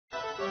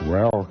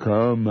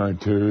Welcome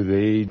to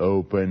the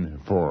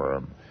Open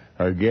Forum.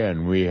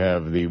 Again, we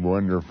have the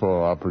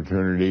wonderful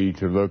opportunity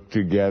to look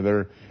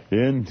together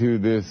into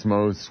this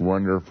most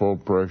wonderful,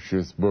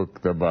 precious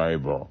book, the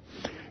Bible,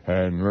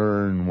 and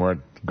learn what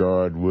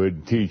God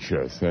would teach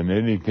us. And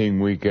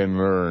anything we can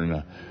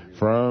learn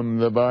from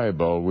the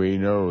Bible, we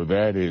know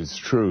that is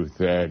truth,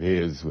 that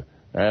is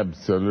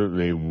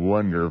absolutely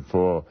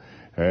wonderful,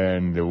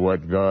 and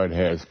what God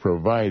has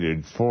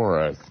provided for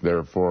us.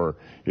 Therefore,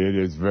 it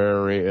is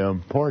very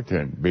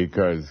important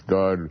because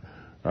God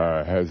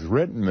has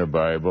written the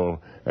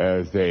Bible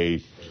as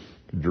a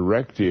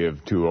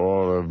directive to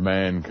all of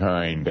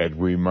mankind, that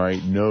we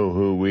might know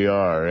who we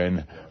are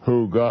and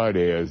who God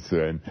is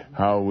and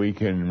how we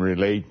can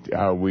relate,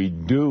 how we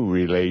do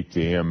relate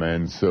to Him,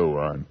 and so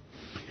on.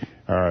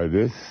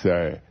 This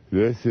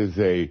is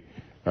a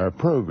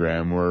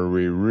program where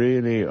we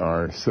really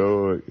are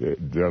so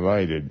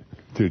delighted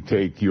to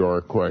take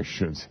your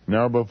questions.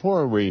 Now,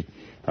 before we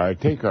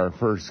take our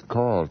first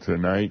call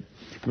tonight,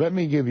 let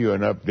me give you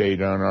an update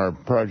on our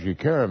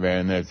Project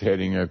Caravan that's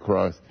heading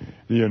across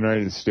the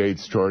United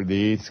States toward the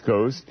East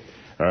Coast.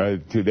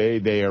 Today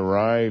they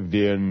arrived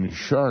in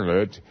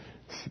Charlotte,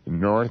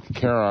 North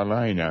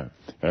Carolina,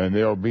 and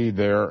they'll be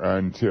there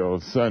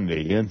until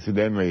Sunday.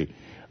 Incidentally,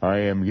 I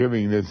am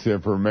giving this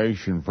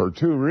information for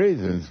two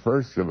reasons.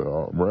 First of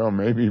all, well,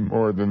 maybe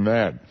more than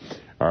that.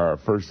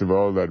 First of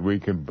all, that we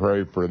can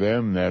pray for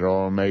them, that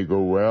all may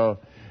go well,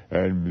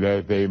 and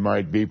that they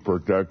might be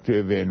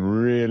productive in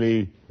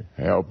really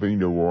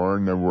helping to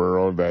warn the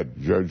world that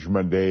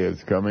Judgment Day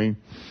is coming.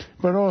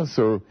 But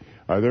also,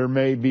 there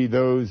may be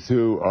those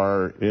who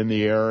are in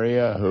the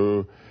area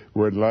who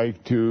would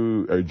like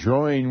to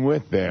join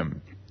with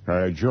them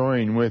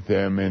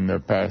in the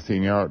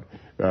passing out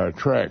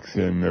tracts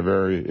in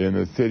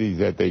the cities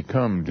that they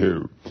come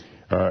to.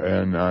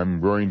 And I'm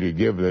going to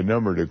give the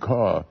number to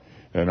call,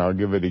 and I'll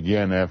give it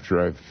again after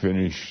I've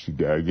finished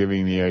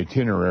giving the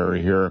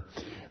itinerary here.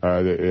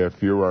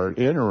 If you are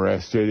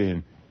interested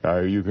in,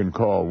 you can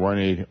call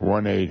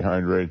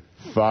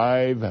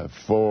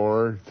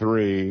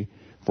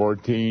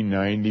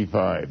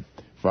 1-800-543-1495,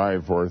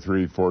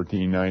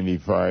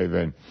 543-1495,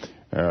 and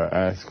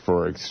ask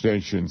for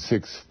extension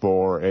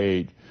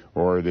 648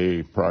 or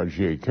the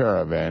Project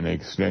Caravan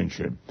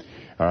extension.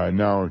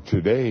 Now,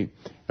 today,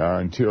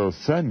 until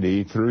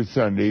Sunday, through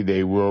Sunday,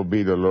 they will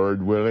be, the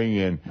Lord willing,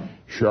 in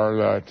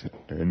Charlotte,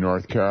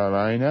 North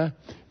Carolina.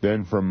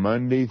 Then from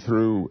Monday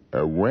through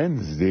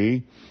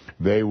Wednesday,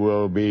 they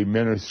will be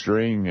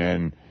ministering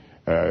and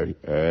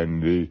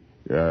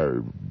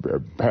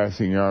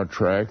passing out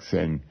tracts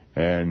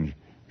and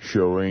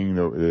showing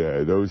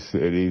those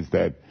cities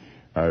that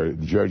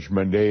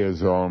Judgment Day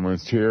is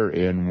almost here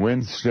in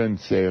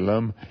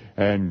Winston-Salem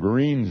and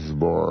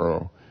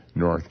Greensboro,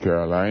 North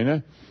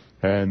Carolina.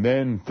 And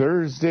then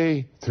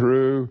Thursday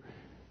through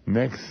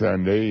next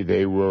Sunday,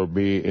 they will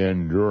be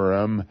in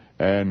Durham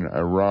and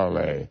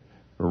Raleigh,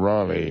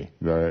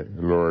 the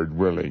Lord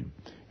willing.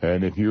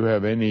 And if you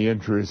have any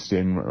interest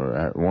in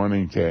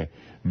wanting to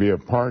be a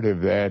part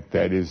of that,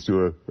 that is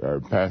to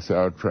pass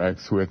out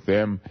tracts with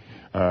them,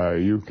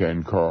 you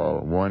can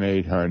call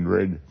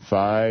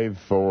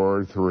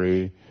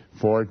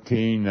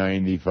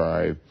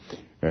 1-800-543-1495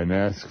 and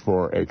ask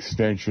for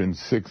extension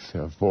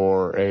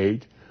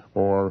 648,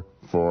 or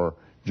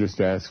just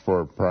ask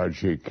for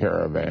Project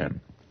Caravan.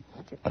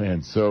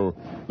 And so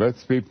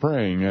let's be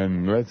praying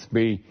and let's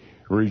be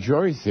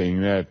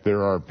rejoicing that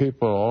there are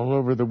people all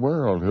over the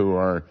world who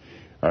are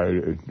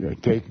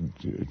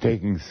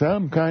taking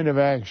some kind of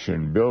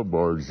action.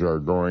 Billboards are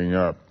going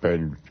up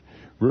and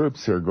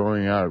groups are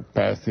going out,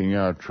 passing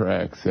out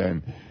tracts,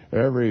 and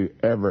every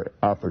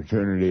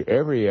opportunity,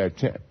 every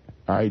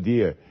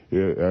idea.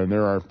 And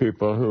there are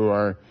people who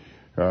are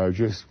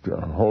just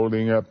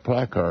holding up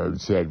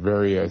placards at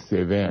various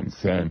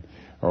events. And,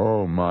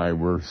 oh my,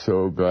 we're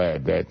so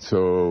glad that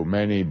so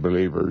many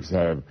believers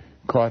have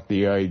caught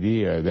the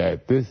idea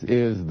that this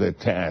is the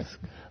task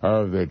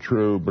of the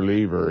true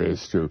believer,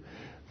 is to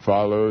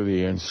follow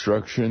the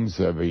instructions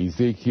of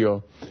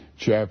Ezekiel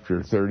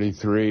chapter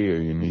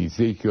 33 and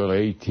Ezekiel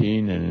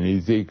 18 and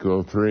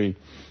Ezekiel 3,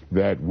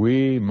 that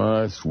we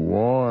must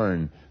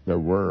warn the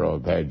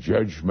world that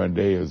Judgment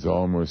Day is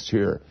almost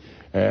here.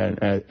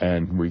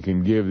 And we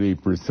can give the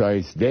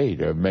precise date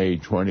of May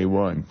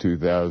 21,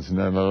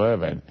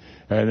 2011.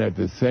 And at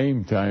the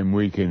same time,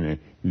 we can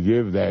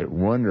give that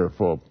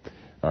wonderful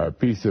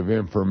piece of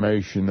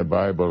information. The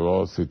Bible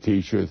also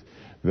teaches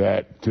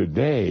that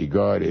today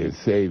God is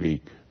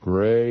saving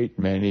great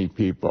many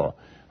people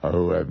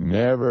who have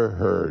never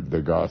heard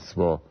the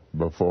gospel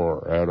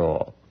before at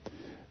all.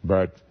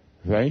 But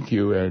thank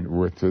you, and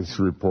with this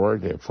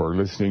report, for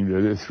listening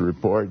to this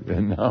report.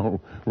 And now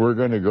we're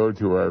going to go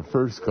to our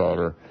first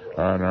caller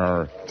on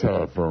our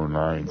telephone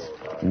lines.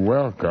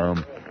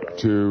 Welcome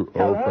to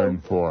Hello?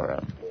 Open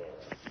Forum.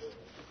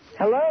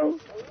 Hello?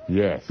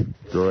 Yes,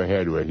 go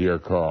ahead with your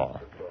call.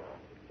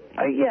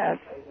 Yes.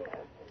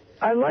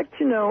 I'd like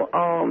to know,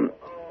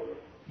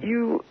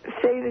 you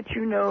say that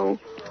you know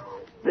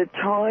the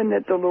time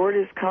that the Lord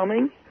is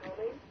coming?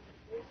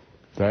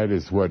 That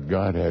is what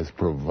God has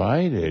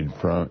provided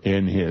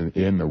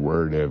in the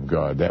Word of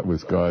God. That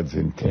was God's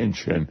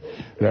intention,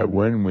 that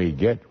when we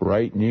get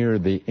right near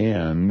the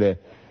end,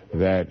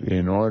 that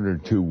in order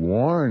to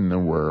warn the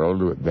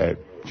world that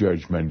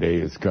Judgment Day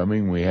is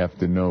coming, we have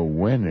to know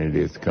when it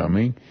is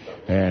coming.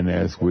 And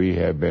as we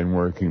have been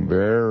working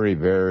very,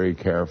 very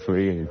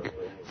carefully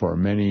for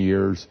many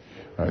years,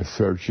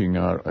 searching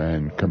out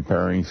and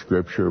comparing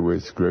Scripture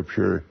with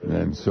Scripture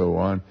and so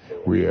on,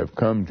 we have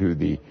come to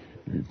the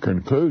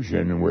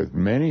conclusion with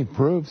many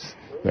proofs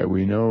that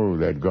we know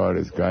that God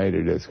has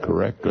guided us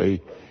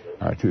correctly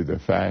to the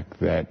fact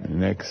that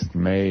next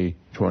May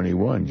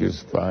 21,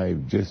 just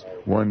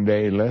one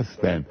day less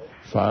than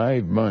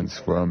 5 months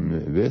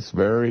from this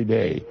very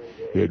day,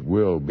 it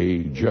will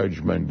be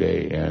Judgment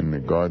Day,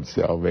 and God's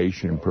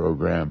salvation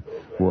program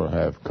will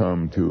have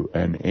come to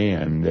an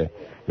end.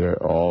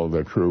 All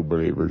the true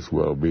believers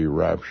will be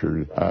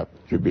raptured up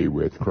to be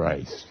with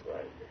Christ.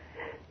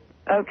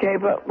 Okay,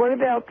 but what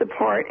about the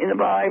part in the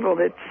Bible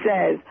that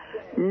says,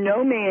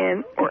 no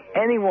man or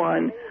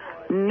anyone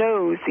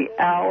knows the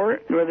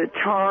hour, nor the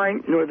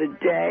time, nor the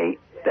day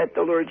that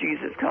the Lord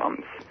Jesus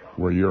comes?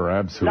 Well, you're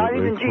absolutely...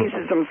 Not even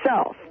Jesus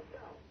himself.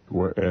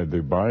 Well,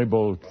 the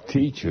Bible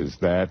teaches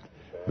that,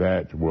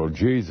 well,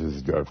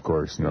 Jesus, of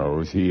course,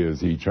 knows. He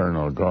is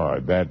eternal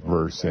God. That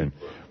verse in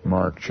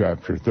Mark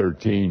chapter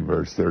 13,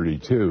 verse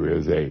 32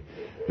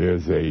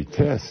 is a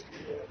test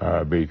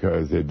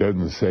because it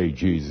doesn't say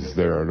Jesus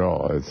there at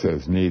all. It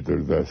says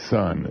neither the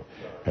Son,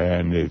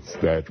 and it's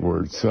that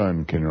word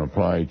Son can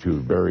apply to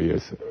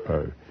various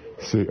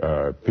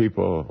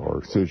people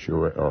or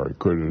it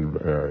could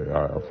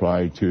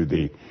apply to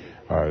the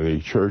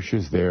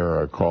churches. They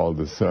are called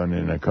the Son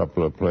in a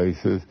couple of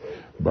places,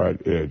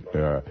 but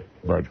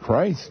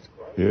Christ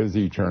is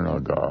eternal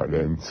God,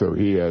 and so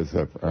he,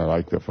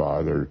 like the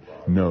Father,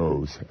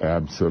 knows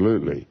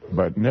absolutely.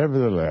 But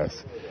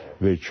nevertheless,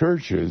 the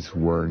churches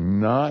were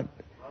not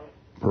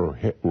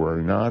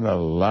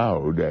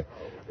allowed,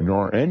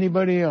 nor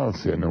anybody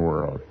else in the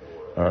world,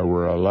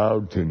 were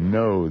allowed to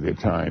know the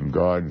time.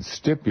 God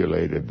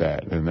stipulated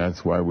that, and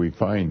that's why we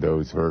find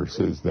those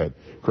verses that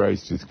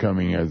Christ is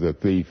coming as a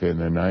thief in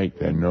the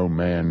night, and no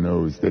man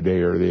knows the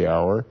day or the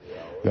hour.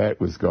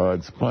 That was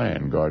God's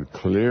plan. God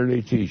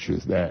clearly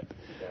teaches that.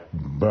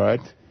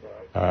 But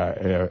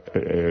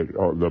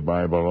the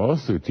Bible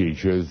also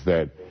teaches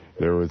that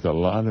there was a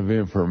lot of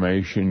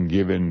information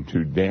given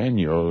to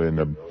Daniel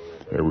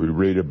we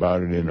read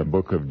about it in the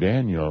book of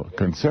Daniel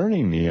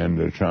concerning the end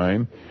of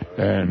time,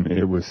 and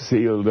it was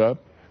sealed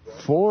up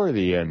for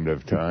the end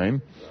of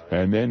time.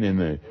 And then in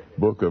the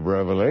book of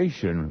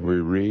Revelation, we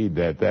read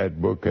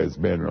that book has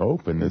been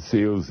opened, the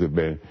seals have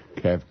been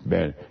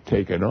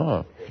taken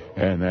off,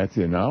 and that's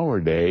in our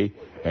day.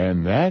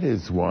 And that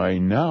is why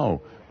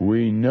now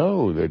we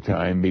know the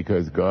time,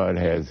 because God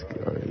has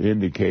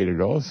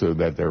indicated also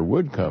that there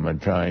would come a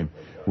time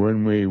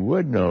when we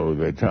would know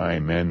the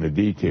time and the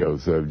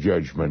details of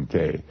Judgment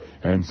Day.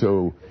 And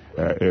so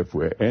if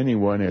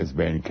anyone has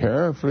been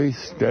carefully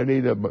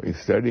studying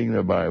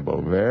the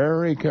Bible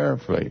very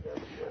carefully,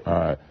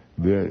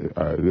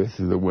 this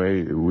is the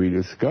way we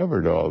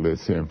discovered all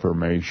this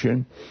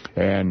information,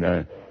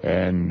 and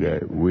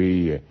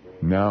we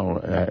now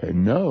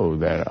know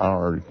that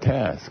our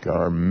task,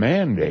 our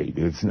mandate,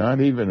 it's not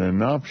even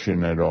an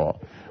option at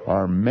all.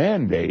 Our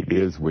mandate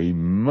is we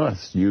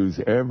must use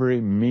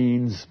every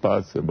means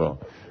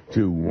possible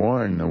to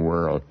warn the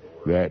world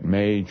that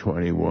May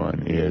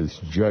 21 is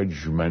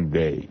Judgment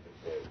Day,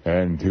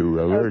 and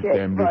to alert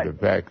them to the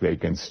fact they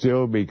can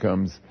still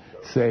become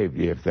saved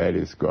if that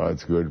is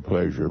God's good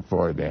pleasure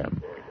for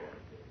them.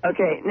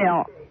 Okay,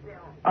 now,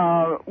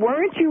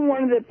 weren't you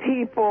one of the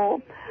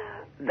people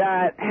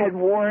that had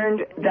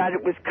warned that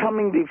it was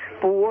coming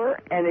before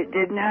and it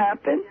didn't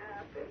happen?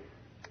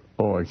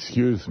 Oh,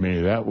 excuse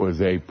me. That was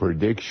a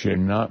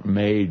prediction not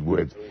made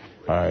with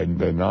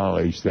the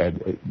knowledge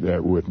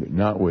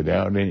not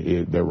without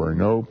any. There were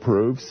no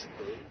proofs.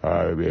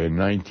 In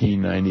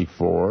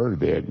 1994,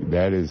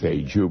 that is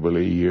a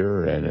Jubilee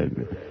year,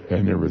 and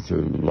there was a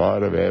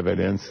lot of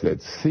evidence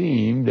that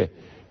seemed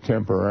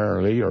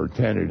temporarily or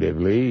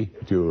tentatively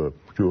to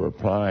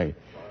apply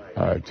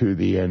to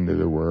the end of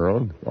the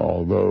world,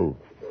 although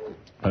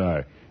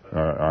I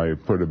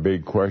put a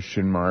big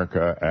question mark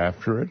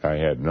after it. I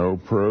had no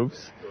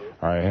proofs.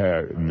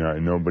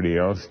 Nobody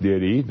else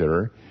did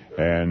either,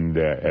 and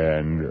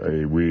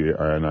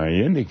I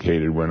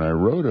indicated when I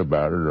wrote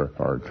about it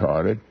or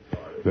taught it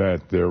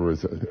that there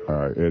was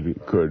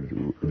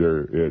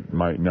it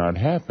might not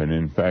happen.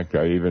 In fact,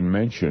 I even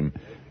mentioned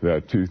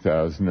that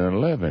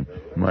 2011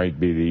 might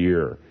be the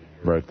year,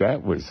 but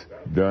that was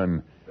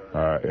done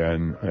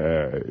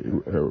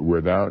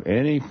without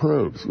any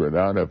proofs,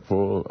 without a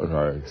full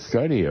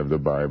study of the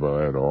Bible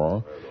at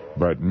all.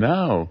 But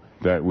now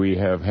that we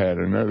have had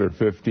another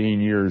 15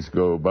 years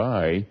go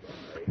by,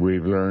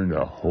 we've learned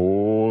a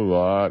whole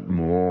lot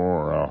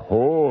more.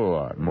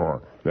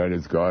 That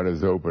is, God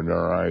has opened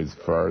our eyes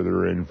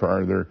farther and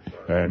farther,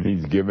 and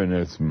He's given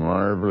us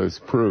marvelous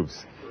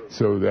proofs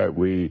so that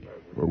we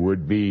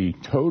would be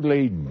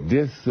totally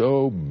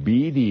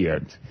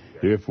disobedient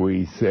if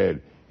we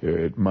said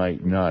it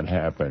might not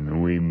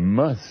happen. We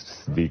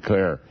must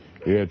declare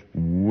it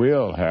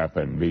will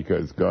happen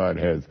because God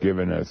has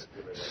given us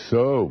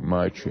so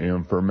much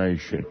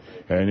information.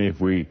 And if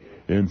we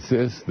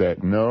insist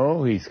that,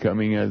 no, he's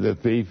coming as a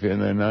thief in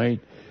the night,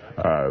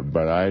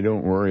 but I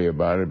don't worry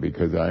about it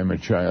because I'm a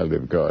child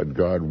of God.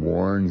 God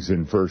warns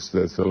in 1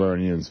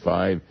 Thessalonians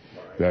 5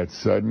 that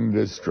sudden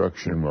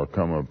destruction will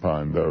come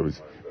upon those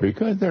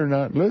because they're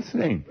not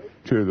listening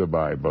to the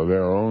Bible.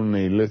 They're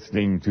only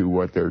listening to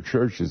what their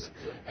churches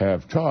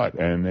have taught,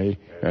 and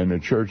the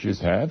churches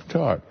have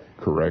taught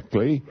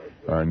correctly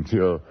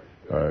until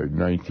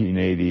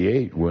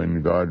 1988,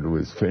 when God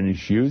was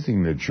finished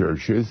using the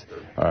churches.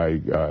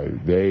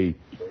 They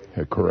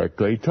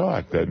correctly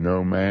taught that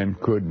no man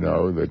could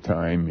know the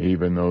time,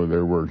 even though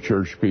there were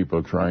church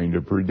people trying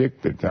to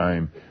predict the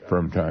time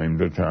from time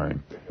to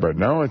time. But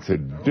now it's a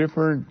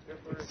different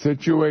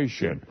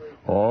situation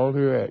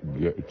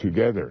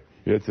altogether.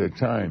 It's a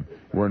time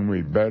when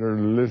we better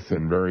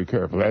listen very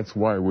carefully. That's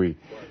why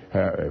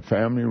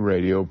Family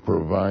Radio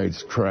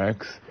provides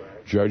tracts,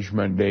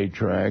 Judgment Day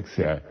tracts,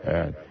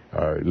 a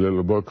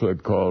little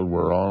booklet called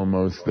We're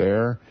Almost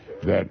There,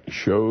 that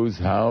shows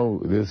how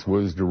this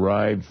was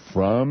derived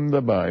from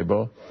the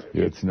Bible.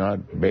 It's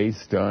not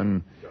based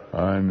on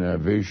a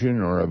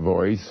vision or a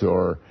voice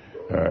or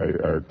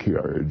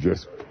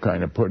just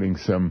kind of putting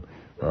some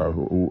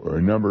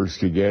numbers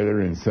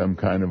together in some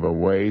kind of a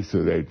way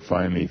so that it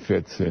finally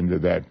fits into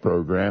that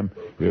program.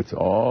 It's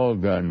all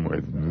done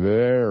with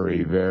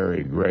very,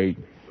 very great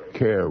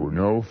care.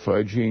 No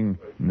fudging,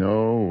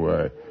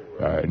 no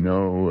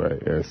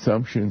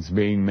assumptions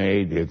being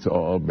made. It's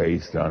all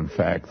based on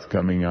facts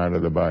coming out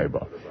of the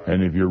Bible.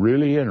 And if you're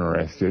really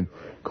interested,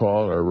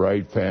 call or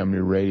write Family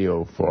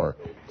Radio for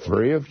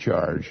free of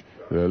charge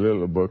the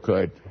little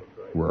booklet,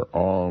 We're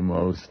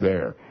Almost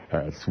There.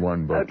 That's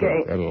one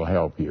booklet that'll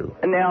help you.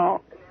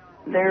 Now,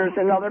 there's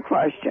another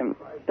question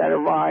that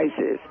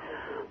arises.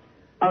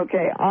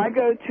 Okay, I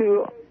go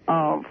to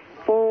a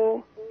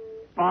full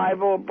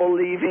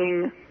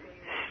Bible-believing,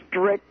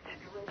 strict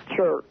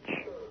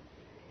church.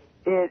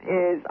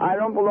 I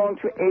don't belong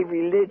to a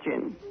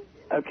religion,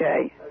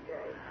 okay?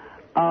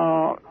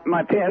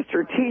 My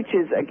pastor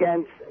teaches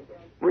against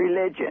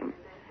religion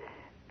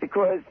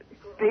because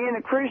being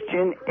a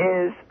Christian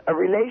is a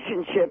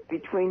relationship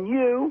between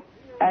you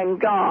and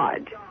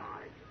God,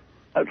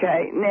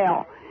 okay?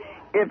 Now,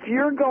 if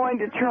you're going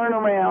to turn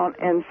around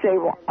and say,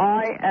 well,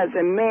 I as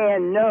a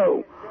man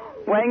know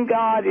when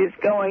God is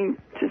going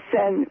to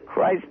send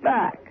Christ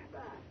back,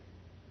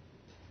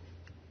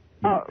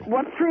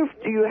 what proof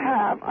do you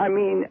have? I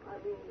mean,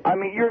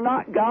 you're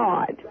not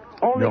God.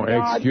 Only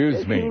God,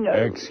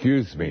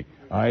 excuse me.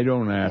 I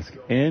don't ask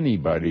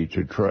anybody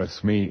to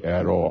trust me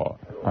at all.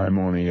 I'm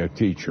only a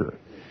teacher.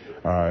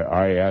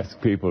 I ask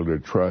people to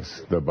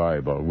trust the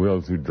Bible,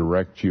 to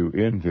direct you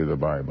into the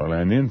Bible.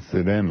 And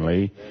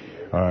incidentally,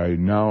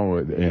 now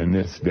in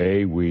this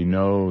day, we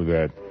know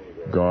that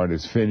God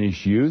has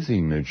finished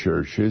using the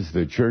churches.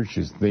 The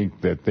churches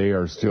think that they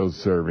are still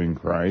serving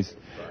Christ.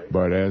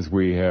 But as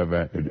we have,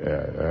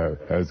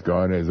 as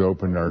God has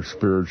opened our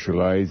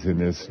spiritual eyes in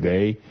this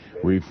day,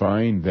 we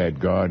find that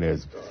God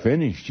has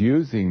finished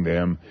using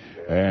them,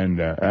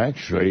 and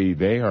actually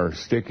they are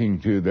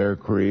sticking to their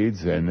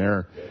creeds and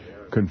their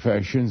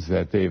confessions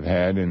that they've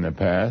had in the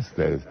past,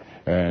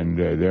 and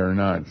they're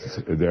not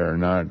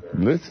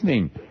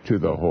listening to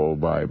the whole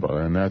Bible,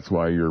 and that's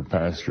why your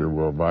pastor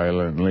will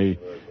violently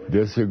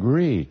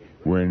disagree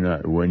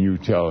when you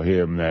tell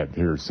him that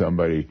there's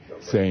somebody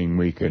saying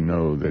we can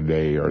know the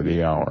day or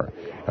the hour.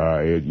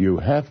 You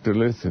have to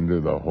listen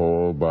to the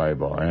whole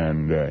Bible,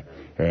 and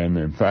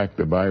in fact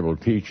the Bible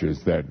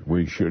teaches that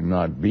we should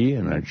not be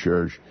in a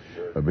church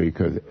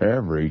because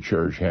every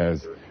church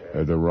has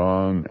the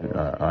wrong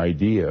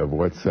idea of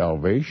what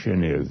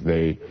salvation is.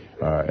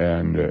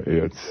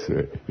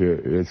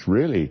 It's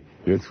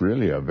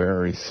really a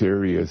very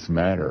serious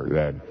matter,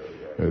 that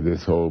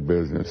this whole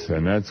business,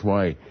 and that's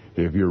why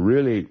if you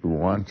really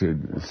want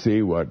to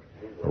see what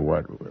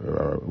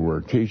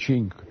we're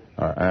teaching,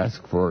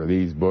 ask for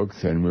these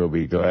books, and we'll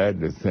be glad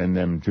to send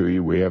them to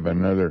you. We have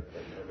another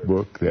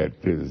book that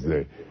is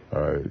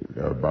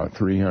about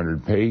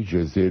 300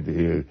 pages.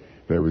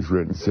 That was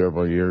written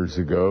several years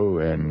ago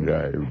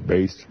and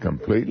based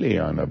completely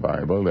on the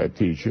Bible, that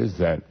teaches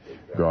that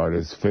God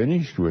is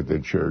finished with the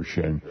church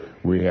and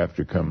we have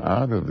to come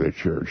out of the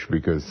church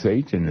because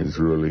Satan is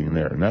ruling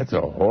there. And that's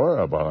a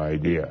horrible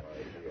idea,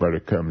 but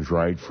it comes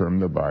right from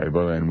the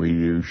Bible, and we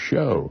do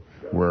show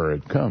where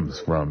it comes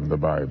from the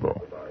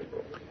Bible.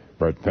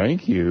 But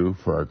thank you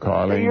for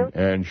calling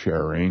and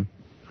sharing.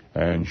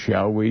 And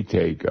shall we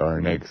take our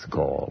next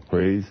call,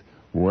 please?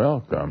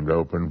 Welcome to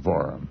Open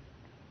Forum.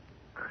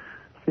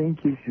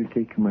 Thank you for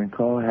taking my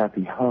call.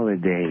 Happy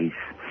holidays.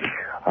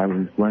 I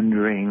was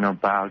wondering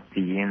about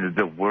the end of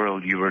the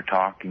world. You were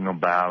talking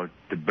about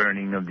the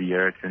burning of the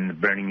earth and the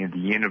burning of the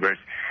universe.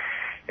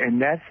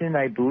 And that's in,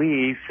 I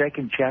believe,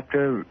 second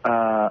chapter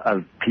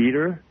of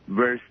Peter,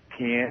 verse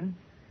 10.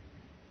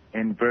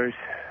 in verse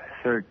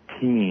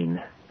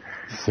 13.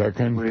 2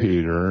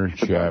 Peter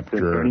chapter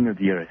the burning of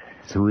the earth.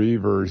 3,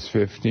 verse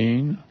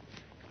 15.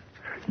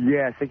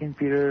 Yeah, 2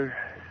 Peter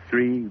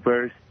 3,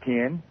 verse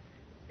 10.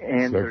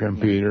 And 2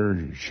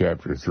 Peter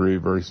chapter 3,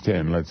 verse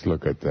 10. Let's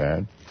look at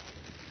that.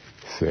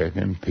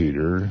 2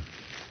 Peter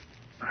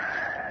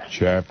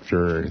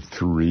chapter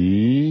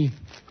 3,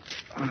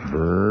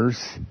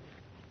 verse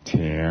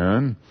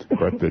 10.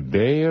 But the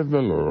day of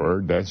the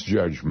Lord, that's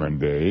Judgment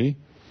Day,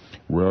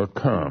 will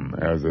come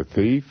as a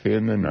thief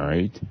in the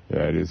night.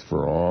 That is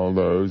for all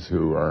those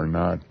who are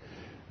not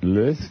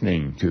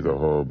listening to the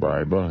whole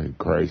Bible.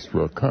 Christ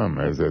will come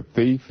as a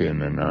thief in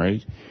the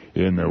night,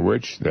 in the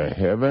which the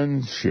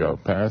heavens shall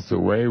pass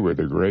away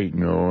with a great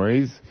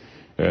noise,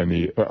 and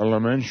the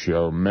elements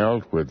shall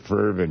melt with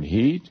fervent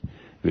heat.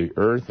 The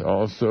earth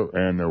also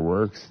and the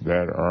works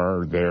that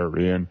are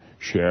therein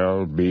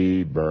shall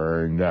be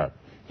burned up.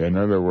 In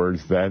other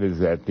words, that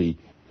is at the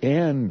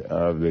end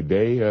of the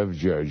day of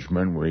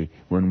judgment.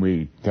 When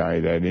we tie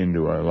that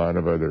into a lot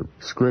of other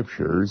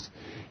scriptures,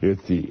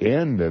 it's the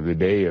end of the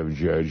day of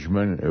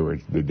judgment.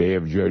 The day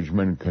of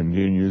judgment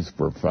continues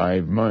for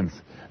 5 months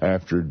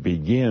after it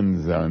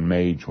begins on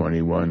May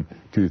 21,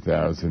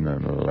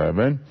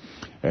 2011.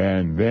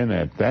 And then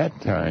at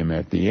that time,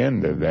 at the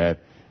end of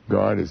that,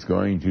 God is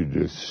going to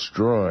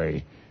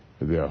destroy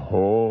the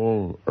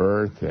whole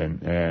earth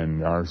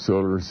and our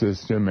solar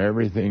system,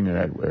 everything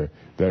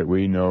that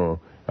we know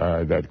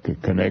that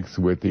connects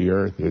with the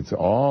earth. It's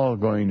all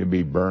going to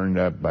be burned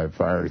up by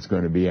fire. It's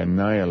going to be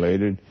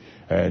annihilated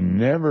and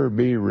never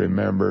be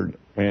remembered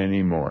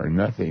anymore.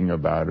 Nothing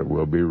about it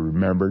will be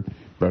remembered,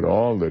 but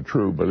all the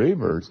true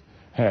believers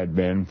had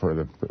been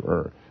for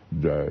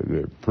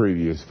the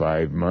previous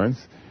 5 months.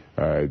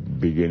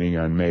 Beginning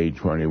on May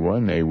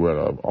 21, they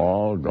will have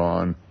all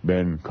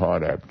been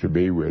caught up to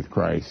be with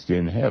Christ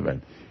in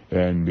heaven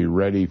and be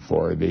ready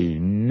for the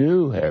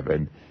new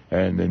heaven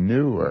and the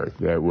new earth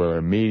that will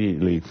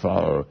immediately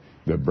follow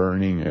the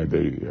burning of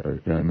the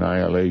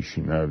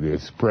annihilation of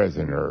this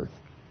present earth.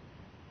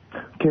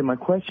 Okay, my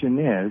question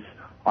is,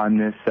 on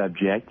this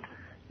subject,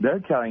 they're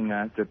telling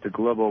us that the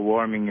global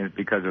warming is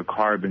because of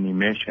carbon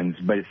emissions,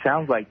 but it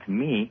sounds like to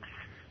me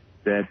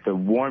that the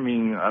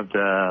warming of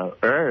the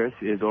earth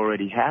is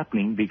already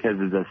happening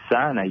because of the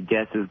sun, I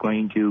guess, is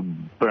going to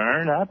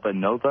burn up, a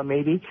nova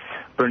maybe,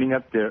 burning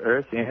up the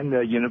earth and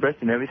the universe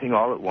and everything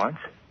all at once.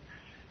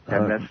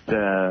 And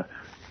that's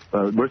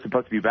we're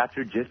supposed to be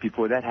raptured just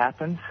before that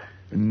happens?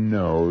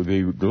 No,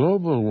 the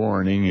global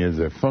warming is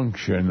a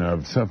function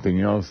of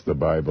something else the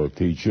Bible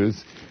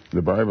teaches.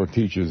 The Bible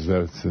teaches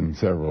us in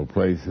several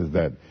places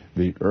that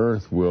the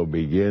earth will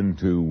begin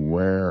to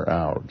wear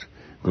out.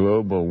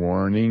 Global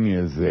warming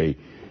is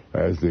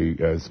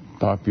as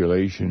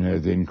population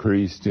has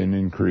increased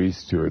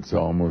to it's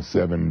almost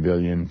 7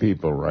 billion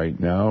people right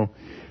now.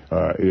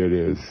 It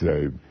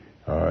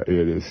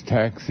is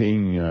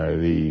taxing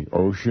the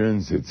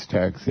oceans. It's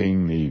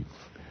taxing the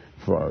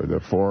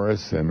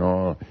forests and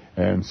all,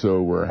 and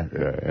so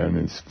and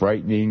it's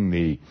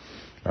frightening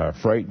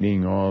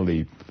all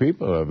the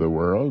people of the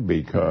world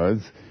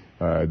because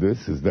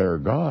this is their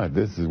God.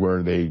 This is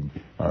where they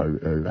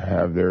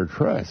have their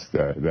trust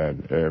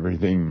that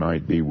everything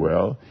might be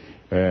well,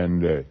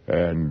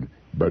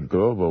 but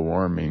global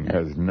warming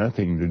has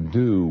nothing to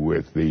do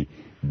with the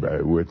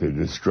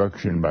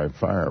destruction by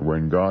fire.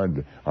 When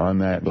God on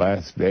that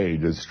last day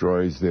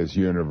destroys this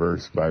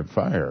universe by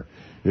fire,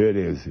 it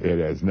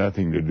has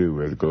nothing to do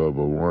with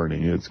global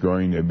warming. It's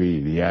going to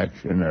be the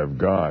action of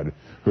God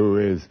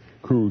who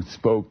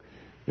spoke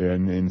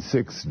and in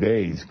 6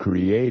 days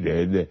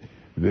created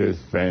this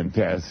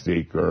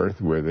fantastic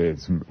earth with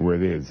its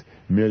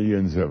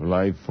millions of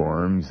life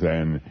forms,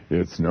 and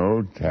it's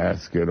no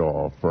task at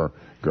all for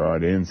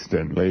God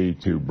instantly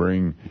to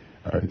bring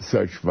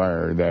such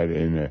fire that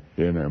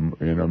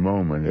in a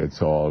moment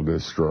it's all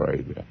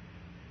destroyed.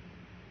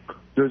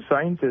 There's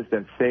scientists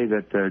that say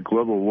that the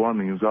global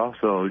warming is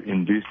also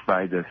induced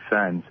by the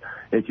suns.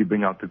 If you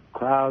bring out the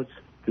clouds,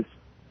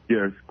 the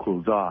earth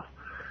cools off.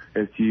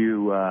 If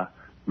you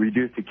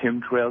reduce the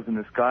chemtrails in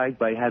the sky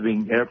by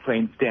having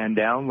airplanes stand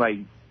down like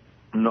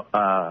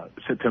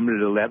September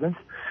the 11th,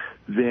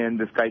 then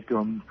the sky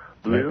becomes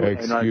blue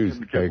and our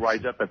temperature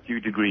rise up a few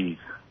degrees.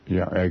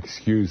 Yeah,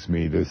 excuse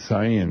me. The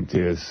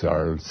scientists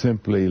are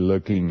simply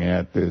looking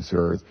at this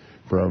earth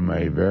from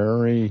a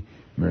very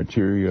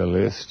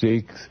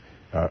materialistic,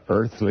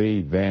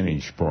 earthly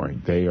vantage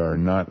point. They are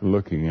not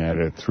looking at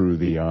it through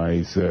the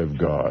eyes of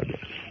God.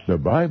 The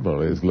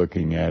Bible is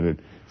looking at it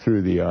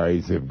through the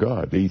eyes of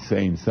God. These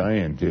same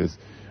scientists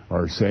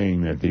are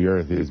saying that the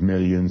earth is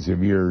millions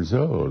of years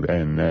old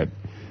and that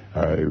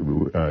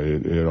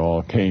it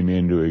all came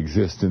into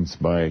existence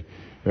by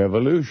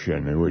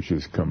evolution, which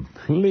is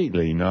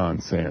completely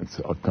nonsense,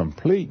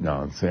 complete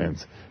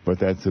nonsense, but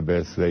that's the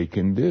best they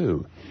can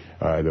do.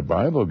 The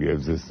Bible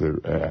gives us the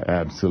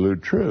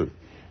absolute truth.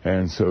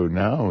 And so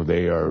now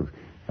they are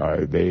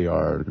they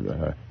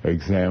are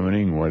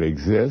examining what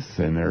exists,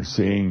 and they're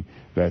seeing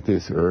that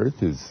this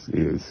earth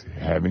is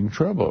having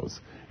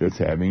troubles. It's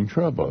having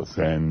troubles,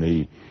 and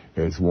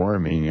it's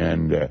warming,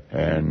 and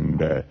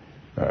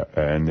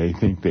they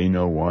think they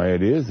know why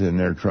it is, and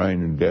they're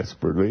trying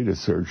desperately to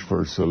search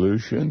for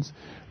solutions.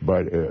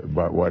 But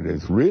what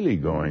is really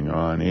going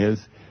on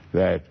is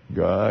that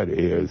God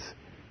it's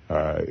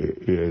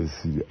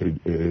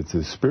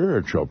a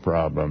spiritual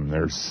problem.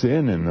 There's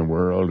sin in the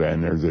world,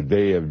 and there's a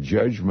day of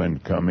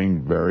judgment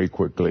coming very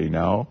quickly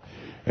now.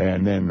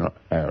 And then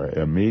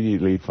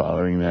immediately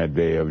following that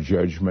day of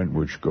judgment,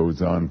 which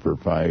goes on for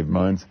 5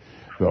 months,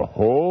 the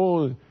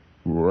whole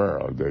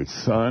world, the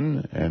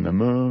sun and the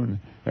moon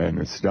and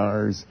the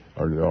stars,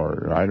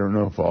 or I don't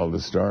know if all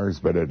the stars,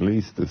 but at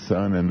least the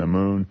sun and the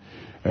moon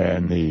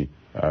and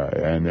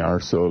our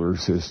solar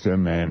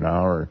system and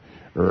our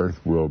Earth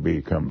will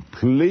be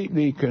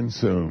completely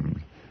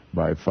consumed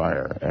by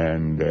fire.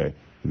 And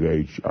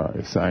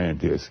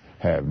scientists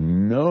have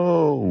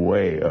no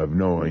way of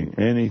knowing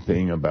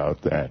anything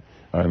about that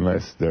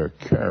unless they're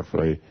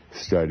carefully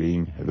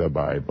studying the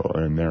Bible,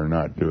 and they're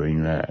not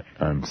doing that.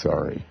 I'm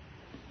sorry.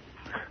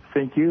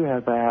 Thank you.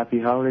 Have a happy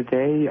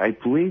holiday. I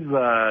believe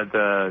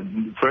the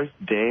first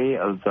day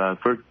of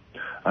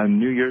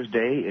New Year's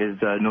Day is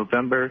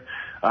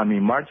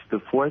March the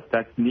 4th.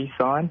 That's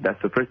Nisan.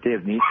 That's the first day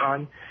of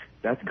Nisan.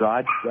 That's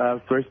God's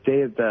first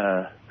day of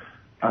the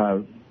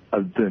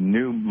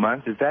new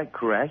month. Is that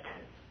correct?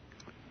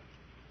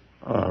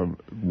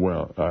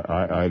 Well,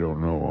 I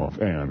don't know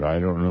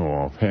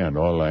offhand.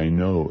 All I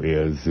know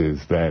is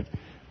that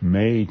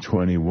May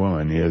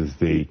 21 is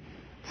the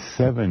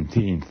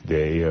 17th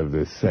day of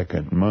the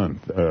second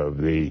month of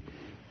the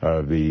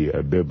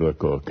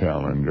biblical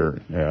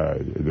calendar,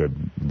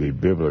 the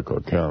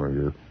biblical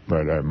calendar.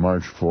 But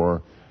March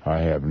 4, I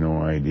have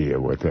no idea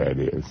what that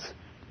is.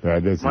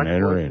 That doesn't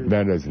enter into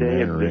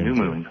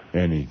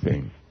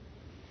anything.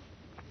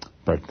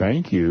 But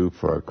thank you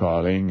for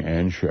calling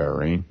and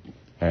sharing.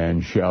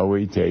 And shall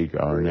we take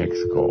our next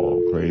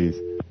call, please?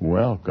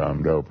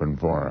 Welcome to Open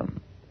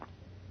Forum.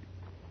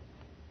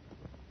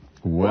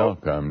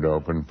 Welcome to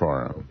Open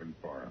Forum.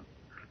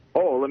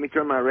 Oh, let me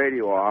turn my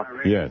radio off.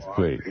 Yes,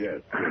 please.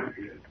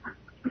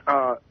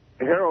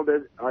 Harold,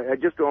 I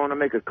just want to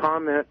make a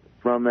comment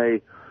from a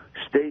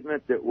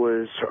statement that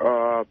was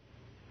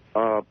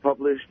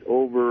published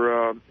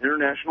over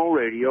international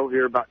radio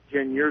here about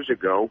 10 years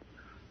ago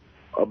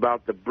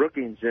about the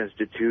Brookings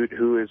Institute,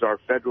 who is our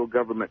federal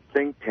government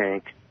think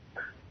tank,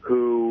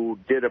 who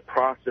did a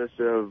process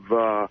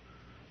of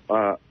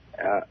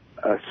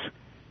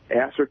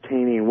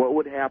ascertaining what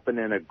would happen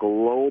in a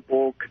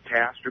global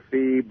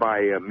catastrophe by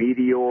a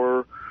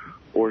meteor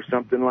or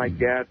something like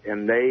that,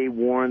 and they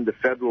warned the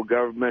federal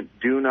government,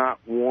 do not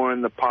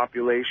warn the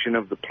population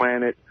of the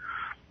planet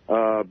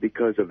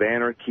because of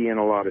anarchy and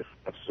a lot of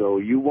stuff. So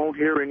you won't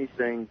hear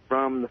anything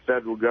from the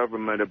federal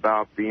government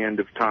about the end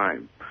of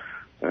time.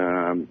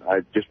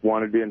 I just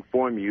wanted to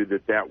inform you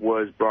that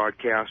was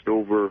broadcast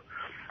over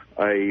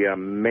a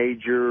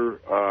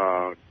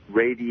major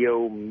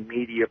radio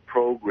media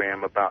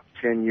program about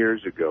 10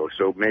 years ago,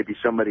 so maybe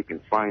somebody can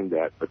find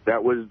that. But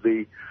that was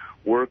the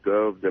work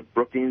of the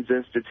Brookings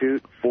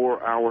Institute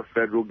for our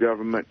federal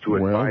government to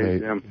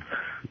advise them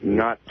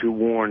not to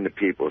warn the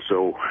people.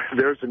 So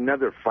there's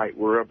another fight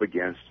we're up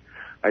against.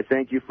 I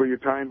thank you for your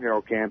time,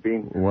 Harold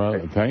Camping.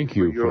 Well, thank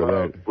you for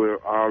that.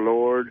 For our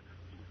Lord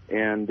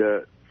and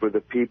for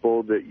the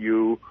people that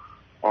you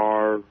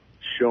are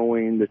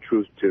showing the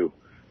truth to.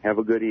 Have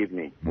a good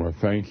evening. Well,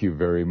 thank you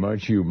very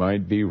much. You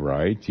might be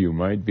right.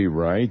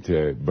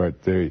 But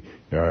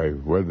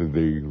whether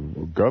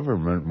the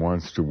government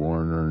wants to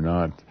warn or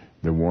not,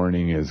 the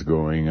warning is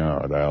going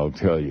out. I'll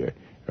tell you,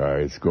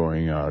 it's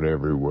going out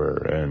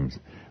everywhere.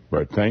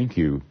 But thank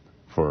you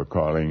for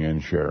calling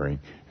and sharing.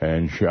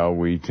 And shall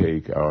we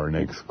take our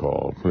next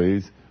call,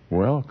 please?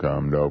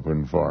 Welcome to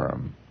Open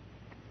Forum.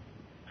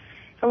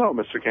 Hello,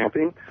 Mr.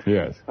 Camping.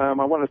 Yes. I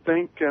want to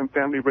thank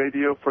Family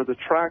Radio for the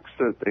tracts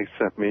that they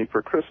sent me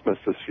for Christmas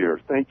this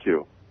year. Thank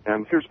you.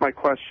 And here's my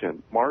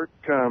question. Mark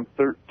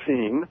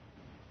 13.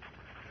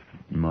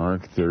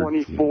 Mark 13.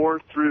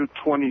 24 through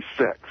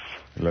 26.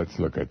 Let's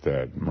look at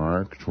that.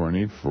 Mark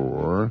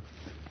 24.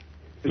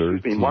 13,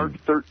 Excuse me, Mark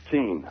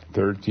 13.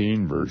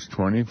 13, verse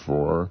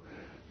 24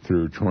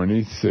 through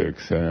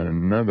 26. And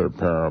another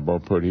parable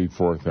put he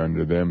forth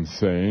unto them,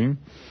 saying,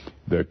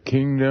 the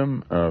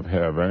kingdom of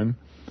heaven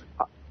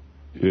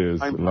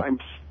is...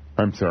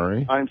 I'm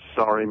sorry? I'm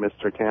sorry,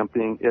 Mr.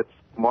 Camping. It's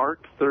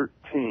Mark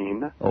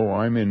 13. Oh,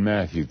 I'm in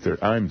Matthew 13.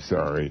 I'm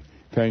sorry.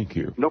 Thank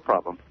you. No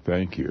problem.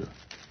 Thank you.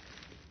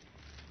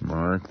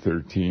 Mark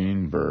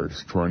 13,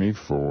 verse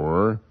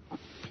 24.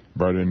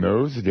 But in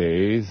those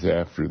days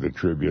after the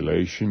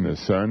tribulation, the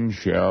sun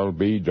shall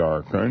be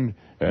darkened,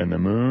 and the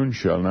moon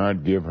shall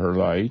not give her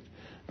light.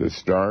 The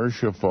stars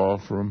shall fall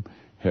from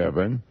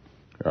heaven,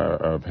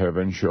 of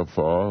heaven shall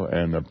fall,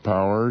 and the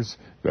powers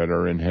that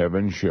are in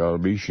heaven shall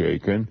be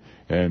shaken.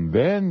 And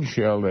then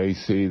shall they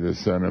see the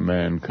Son of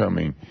Man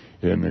coming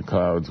in the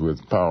clouds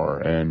with power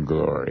and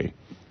glory.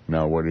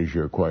 Now, what is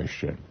your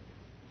question?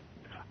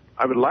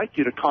 I would like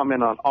you to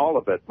comment on all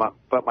of it, but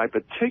my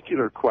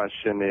particular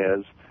question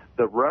is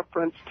the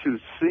reference to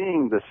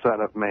seeing the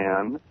Son of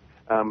Man.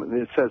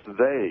 It says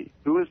they.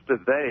 Who is the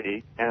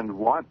they, and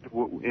what,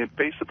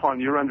 based upon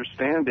your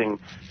understanding,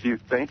 do you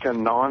think a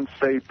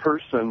non-saved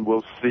person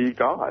will see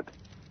God?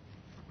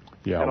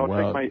 Yeah, and I'll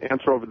take my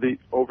answer over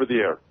the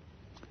air.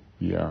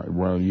 Yeah,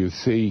 well, you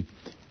see,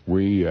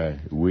 we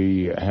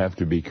have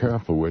to be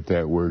careful with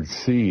that word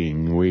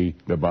seeing.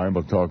 The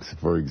Bible talks,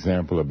 for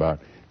example, about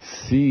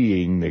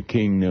seeing the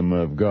kingdom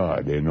of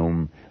God,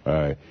 and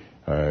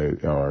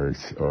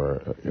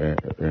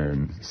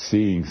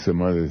seeing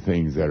some other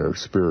things that are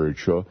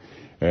spiritual,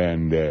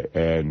 and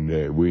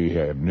we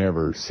have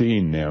never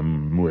seen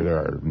them with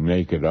our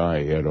naked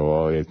eye at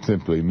all. It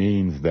simply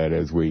means that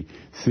as we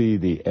see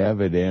the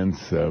evidence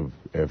of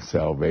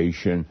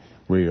salvation,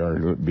 we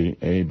are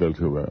able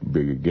to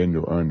begin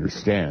to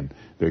understand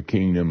the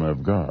kingdom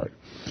of God.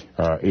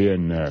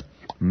 In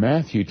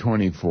Matthew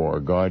 24,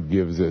 God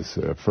gives us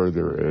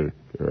further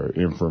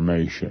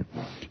information.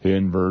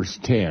 In verse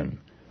 10,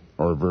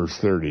 or verse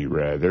 30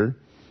 rather,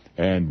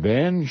 and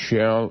then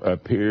shall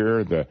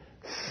appear the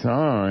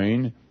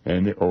sign,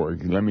 or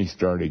let me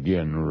start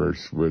again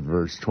with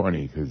verse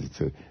 20, because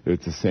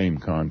it's the same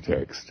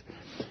context.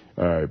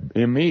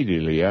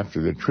 Immediately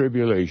after the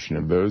tribulation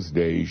of those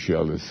days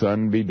shall the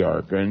sun be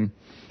darkened,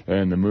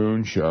 and the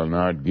moon shall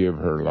not give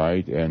her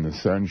light, and the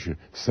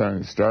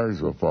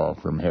stars will fall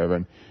from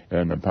heaven,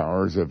 and the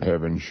powers of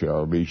heaven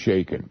shall be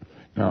shaken.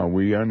 Now,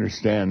 we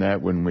understand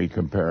that when we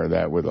compare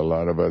that with a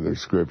lot of other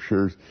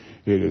scriptures.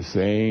 It is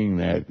saying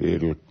that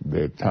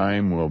the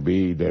time will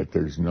be that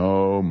there's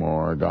no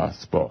more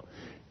gospel.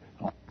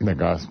 The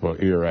gospel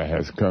era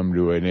has come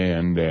to an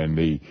end, and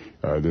the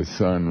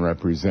sun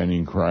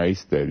representing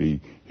Christ, that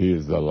he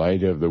is the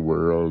light of the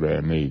world,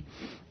 and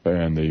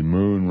the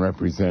moon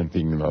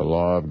representing the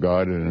law of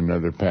God. In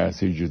another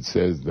passage it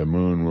says the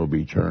moon will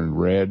be turned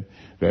red.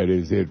 That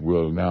is, it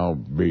will now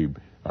be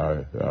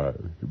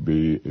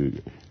the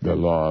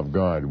law of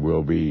God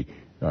will be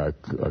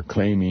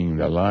claiming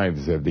the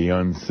lives of the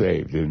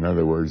unsaved. In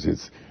other words,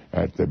 it's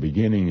at the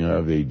beginning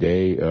of the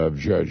day of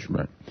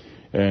judgment.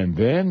 And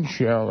then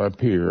shall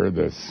appear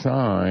the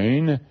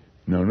sign.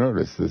 Now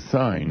notice the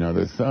sign. Now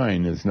the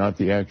sign is not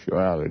the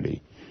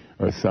actuality.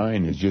 A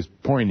sign is just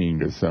pointing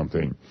to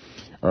something.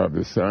 Of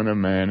the Son of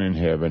Man in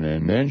heaven,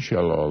 and then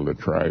shall all the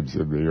tribes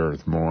of the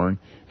earth mourn,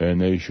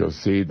 and they shall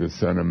see the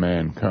Son of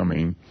Man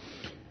coming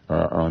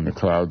on the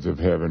clouds of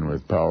heaven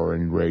with power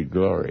and great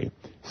glory.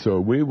 So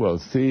we will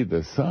see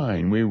the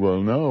sign. We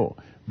will know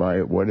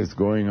by what is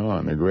going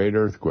on, the great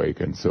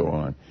earthquake and so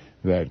on,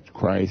 that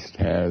Christ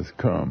has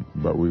come,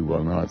 but we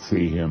will not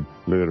see him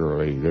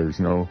literally. There's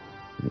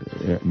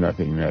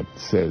nothing that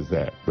says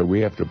that. But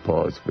we have to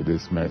pause for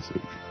this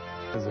message.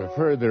 As a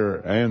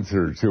further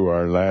answer to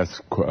our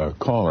last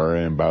caller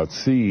about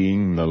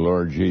seeing the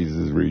Lord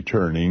Jesus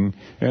returning,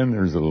 and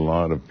there's a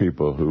lot of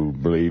people who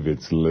believe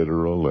it's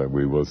literal, that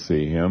we will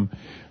see him,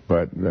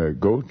 but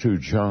go to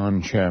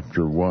John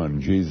chapter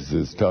 1. Jesus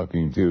is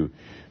talking to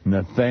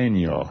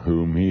Nathanael,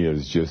 whom he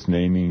is just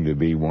naming to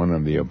be one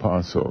of the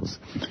apostles.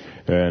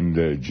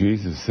 And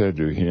Jesus said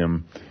to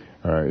him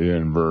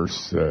in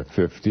verse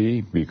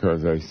 50,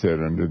 because I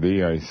said unto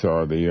thee, I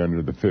saw thee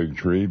under the fig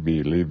tree,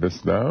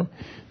 believest thou?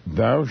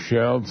 Thou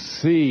shalt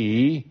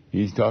see,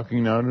 he's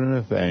talking now to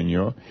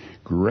Nathanael,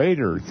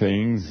 greater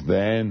things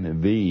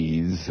than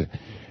these.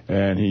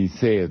 And he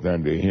saith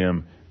unto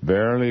him,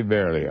 Verily,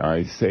 verily,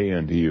 I say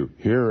unto you,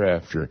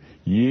 hereafter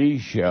ye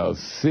shall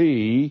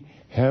see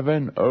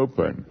heaven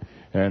open,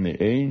 and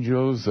the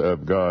angels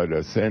of God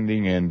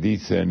ascending and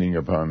descending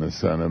upon the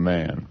Son of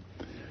Man.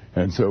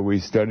 And so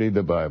we study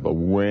the Bible.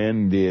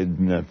 When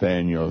did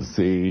Nathanael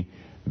see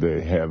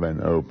the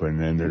heaven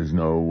open? And there's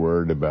no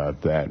word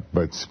about that.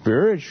 But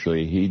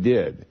spiritually he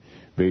did,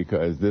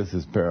 because this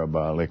is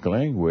parabolic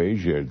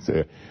language. It's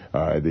the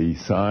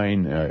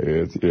sign.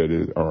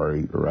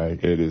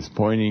 It is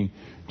pointing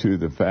to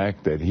the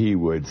fact that he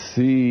would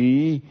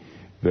see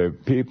the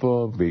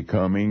people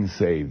becoming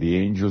saved. The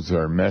angels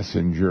are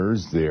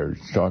messengers. They're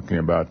talking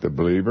about the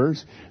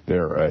believers.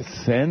 They're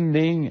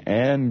ascending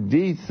and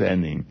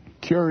descending.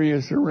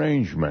 Curious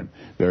arrangement.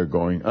 They're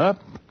going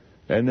up,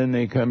 and then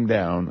they come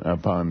down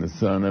upon the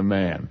Son of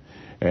Man.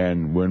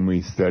 And when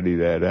we study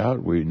that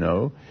out, we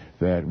know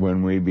that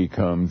when we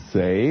become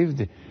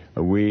saved,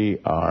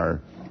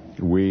 our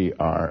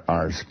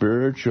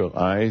spiritual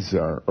eyes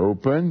are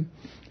open,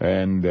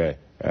 and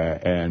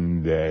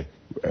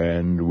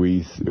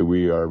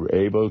we are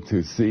able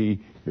to see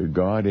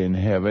God in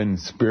heaven,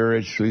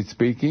 spiritually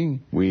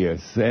speaking. We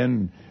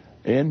ascend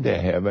into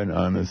heaven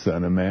on the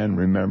Son of Man.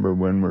 Remember,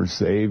 when we're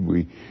saved,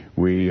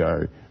 we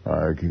are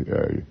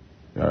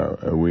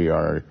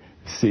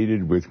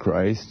seated with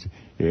Christ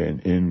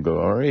in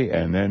glory,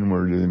 and then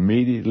we're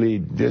immediately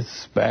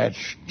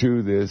dispatched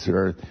to this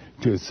earth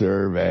to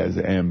serve as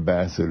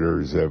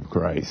ambassadors of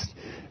Christ.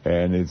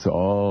 And it's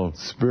all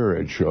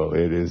spiritual.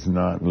 It is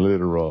not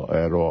literal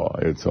at all.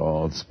 It's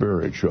all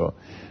spiritual,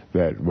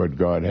 that what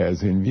God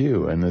has in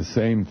view. And the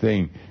same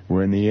thing,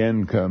 when the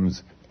end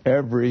comes,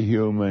 every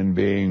human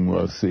being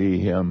will see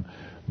him,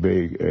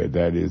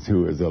 that is,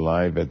 who is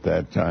alive at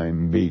that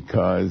time,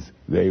 because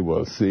they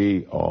will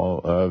see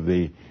all of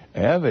the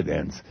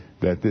evidence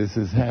that this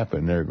has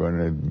happened. They're going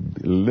to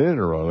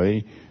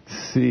literally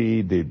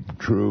see the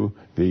true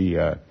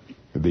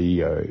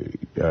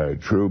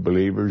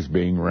believers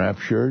being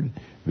raptured.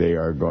 They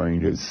are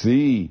going to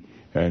see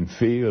and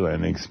feel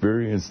and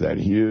experience that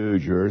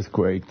huge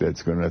earthquake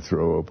that's going to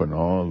throw open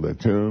all the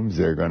tombs.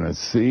 They're going to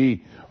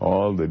see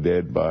all the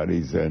dead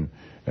bodies and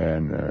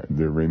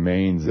the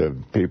remains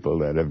of people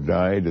that have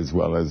died, as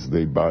well as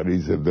the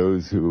bodies of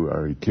those who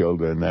are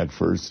killed on that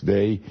first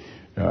day,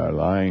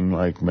 lying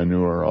like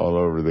manure all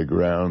over the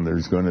ground.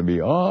 There's going to be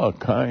all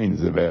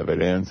kinds of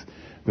evidence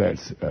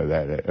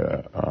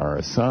that are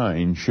a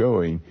sign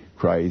showing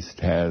Christ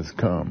has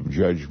come.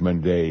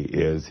 Judgment Day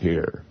is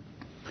here.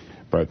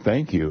 But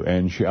thank you,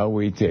 and shall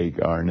we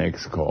take our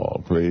next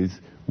call, please?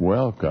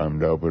 Welcome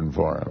to Open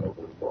Forum.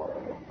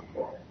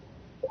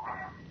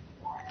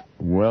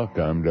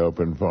 Welcome to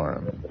Open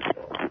Forum.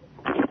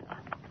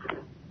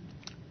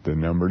 The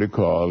number to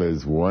call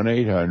is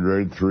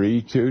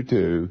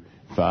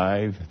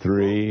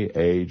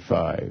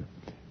 1-800-322-5385.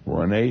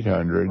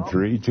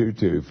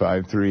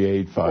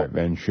 1-800-322-5385.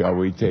 And shall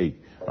we take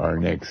our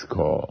next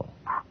call?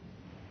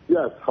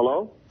 Yes,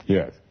 hello?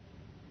 Yes.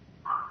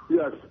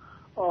 Yes.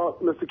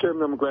 Mr.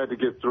 Kim, I'm glad to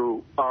get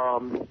through. I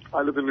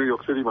live in New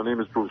York City. My name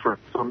is Bruce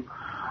Ransom.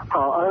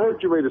 I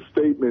heard you made a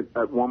statement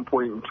at one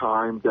point in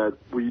time that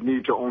we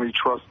need to only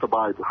trust the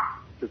Bible.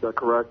 Is that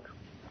correct?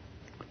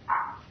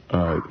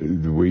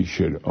 We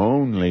should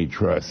only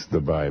trust the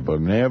Bible.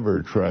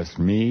 Never trust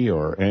me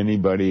or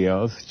anybody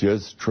else.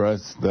 Just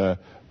trust the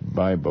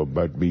Bible.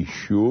 But be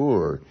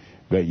sure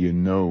that you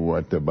know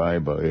what the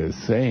Bible is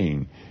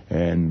saying.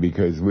 And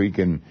because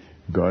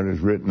God has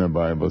written the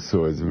Bible,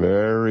 so it's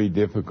very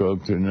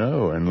difficult to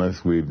know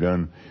unless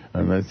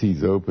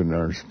He's opened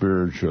our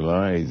spiritual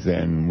eyes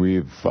and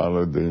we've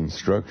followed the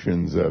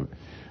instructions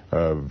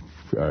of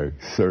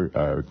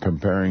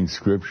comparing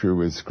Scripture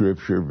with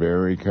Scripture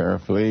very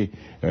carefully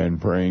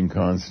and praying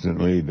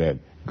constantly that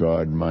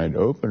God might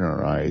open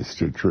our eyes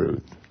to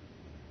truth.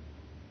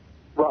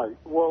 Right.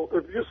 Well,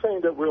 if you're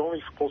saying that we're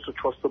only supposed to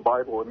trust the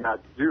Bible and not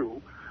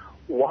you,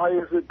 why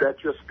is it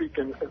that you're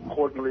speaking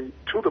accordingly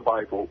to the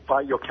Bible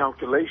by your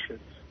calculations?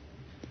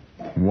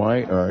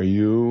 Why are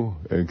you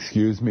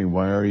speaking?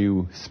 Why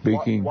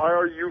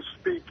are you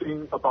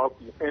speaking about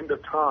the end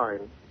of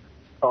time,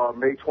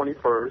 May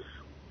 21st,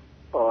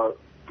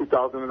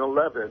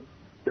 2011,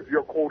 if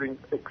you're quoting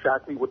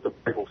exactly what the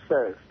Bible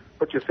says,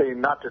 but you're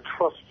saying not to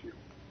trust you?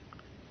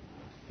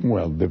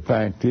 Well, the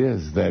fact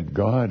is that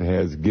God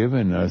has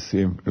given us,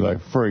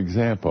 like, for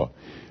example,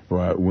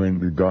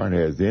 when God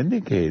has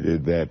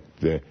indicated that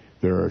there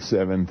are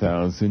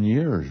 7,000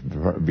 years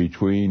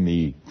between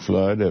the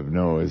flood of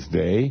Noah's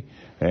day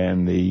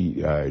and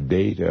the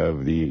date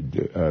of the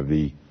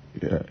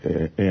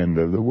end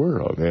of the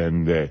world,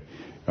 and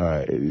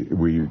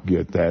we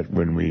get that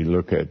when we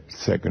look at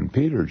 2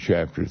 Peter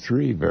chapter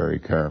 3 very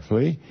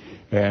carefully.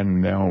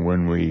 And now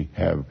when we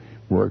have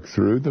worked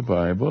through the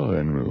Bible,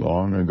 and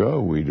long ago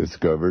we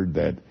discovered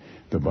that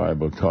the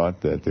Bible taught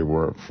that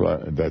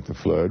that the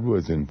flood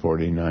was in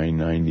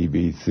 4990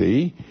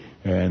 BC,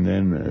 and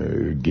then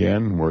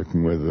again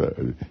working with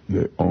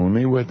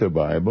only with the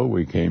Bible,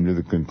 we came to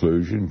the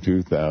conclusion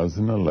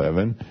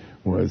 2011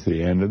 was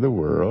the end of the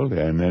world,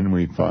 and then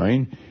we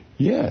find,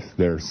 yes,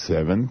 they're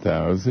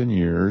 7,000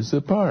 years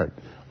apart.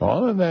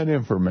 All of that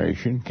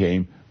information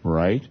came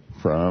right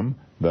from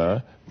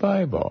the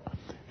Bible.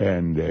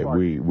 And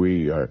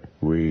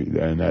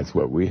and that's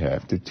what we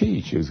have to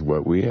teach, is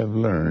what we have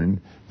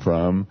learned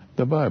from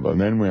the Bible.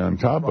 And then on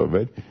top of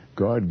it,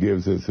 God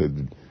gives us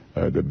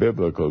the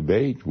biblical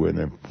date when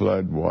the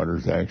flood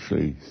waters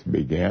actually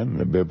began.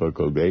 The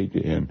biblical date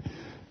in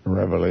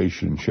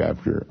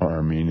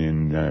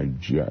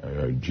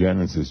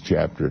Genesis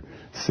chapter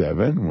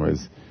 7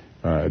 was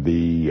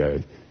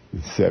the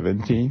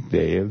 17th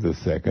day of the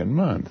second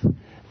month.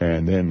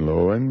 And then,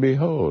 lo and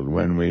behold,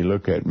 when we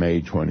look at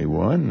May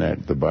 21,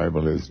 that the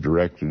Bible has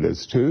directed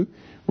us to,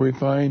 we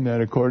find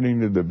that according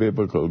to the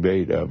biblical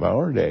date of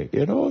our day,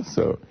 it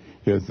also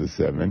is the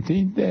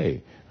 17th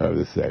day of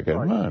the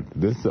second month.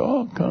 This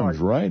all comes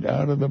right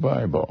out of the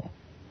Bible.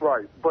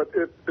 Right. But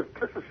if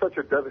this is such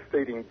a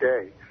devastating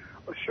day,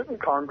 shouldn't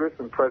Congress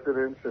and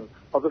presidents and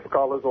other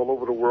scholars all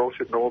over the world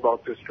should know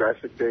about this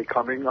drastic day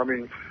coming? I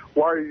mean,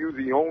 why are you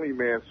the only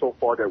man so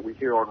far that we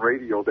hear on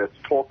radio that's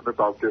talking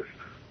about this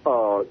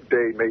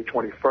day, May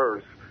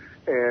 21st?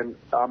 And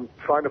I'm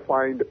trying to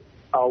find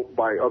out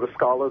by other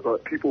scholars or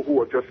people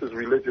who are just as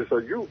religious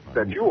as you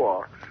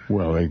are.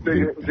 Well,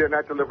 they're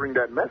not delivering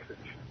that message.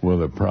 Well,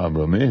 the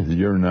problem is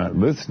you're not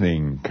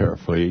listening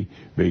carefully,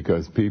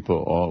 because people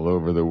all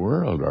over the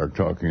world are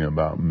talking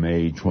about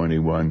May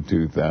 21,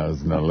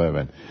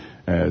 2011.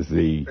 as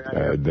the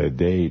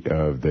date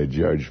of the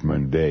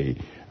Judgment Day.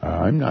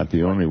 I'm not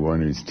the only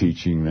one who's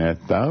teaching that.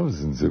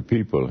 Thousands of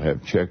people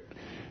have checked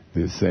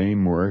the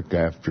same work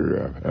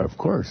after, of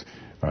course,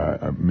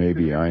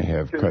 maybe I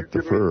have cut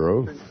the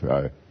furrow,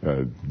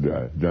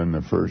 done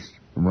the first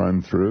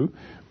run through,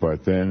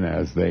 but then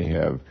as they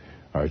have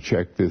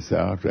checked this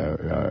out,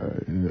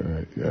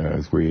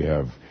 as we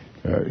have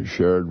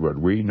shared what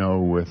we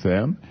know with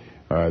them,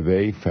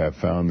 they have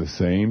found the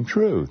same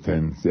truth,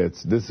 and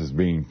this is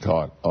being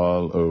taught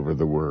all over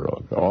the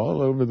world.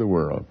 All over the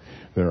world,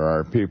 there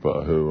are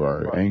people who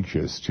are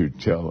anxious to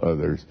tell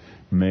others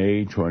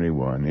May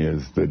 21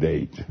 is the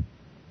date.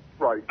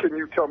 Right. Can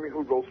you tell me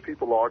who those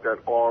people are that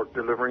are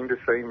delivering the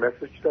same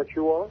message that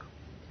you are?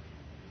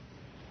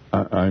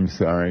 I'm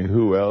sorry,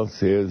 who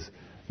else is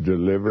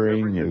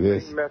delivering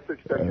this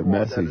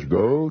message?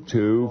 Go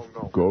to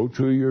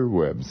your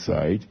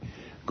website.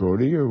 Go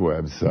to your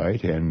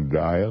website and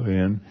dial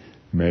in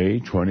May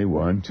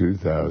 21,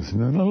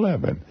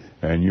 2011,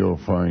 and you'll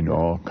find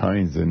all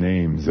kinds of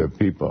names of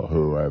people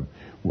who have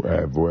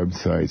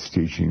websites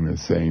teaching the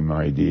same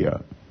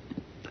idea.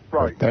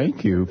 Right. But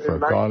thank you for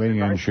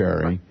calling and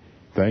sharing.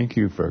 Thank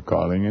you for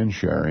calling and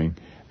sharing.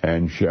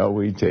 And shall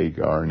we take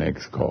our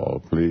next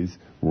call, please?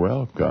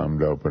 Welcome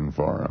to Open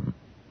Forum.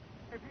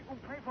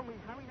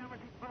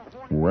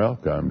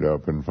 Welcome to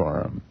Open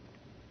Forum.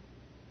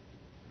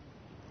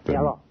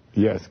 Hello.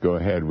 Yes, go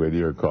ahead with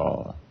your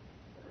call.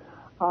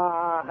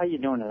 How you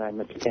doing tonight,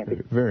 Mr.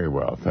 Campy? Very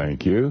well,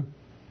 thank you.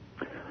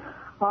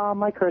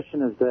 My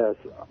question is this.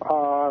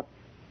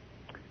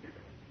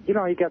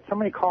 You got so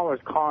many callers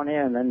calling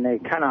in, and they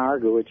kind of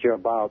argue with you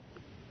about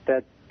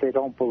that they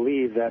don't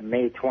believe that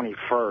May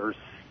 21st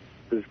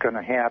is going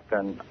to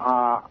happen.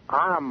 I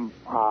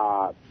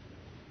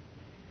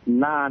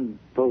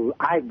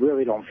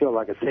really don't feel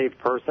like a safe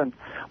person,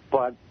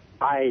 but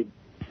I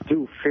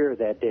do fear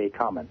that day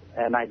coming,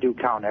 and I do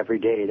count every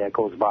day that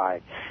goes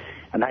by,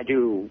 and I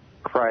do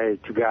cry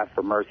to God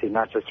for mercy,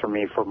 not just for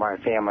me, for my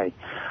family.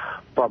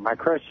 But my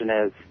question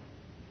is,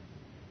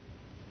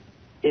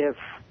 if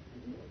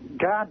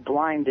God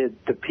blinded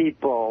the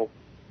people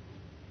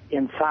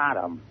in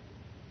Sodom,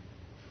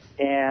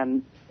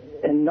 and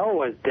in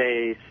Noah's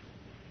days,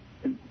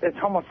 it's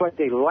almost like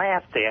they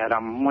laughed at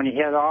him when he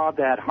had all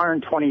that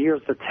 120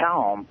 years to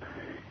tell him.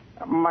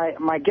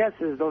 My guess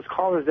is those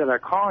callers that are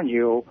calling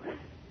you,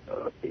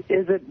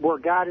 is it where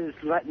God is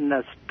letting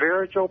the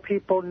spiritual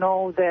people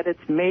know that it's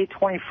May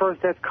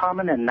 21st that's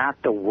coming and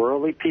not the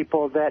worldly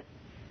people that,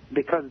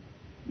 because,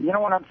 you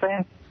know what I'm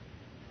saying?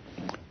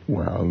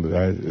 Well,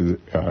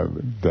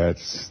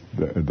 that's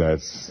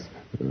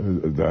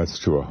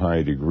to a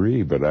high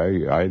degree, but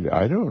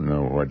I don't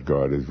know what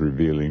God is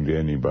revealing to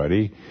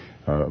anybody.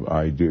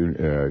 I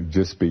do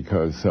just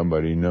because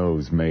somebody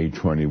knows May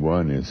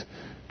 21 is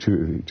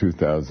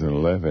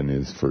 2011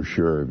 is for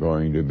sure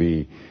going to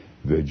be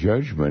the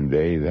Judgment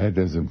Day. That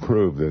doesn't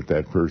prove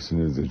that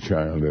person is a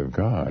child of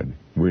God.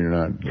 We're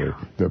not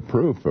the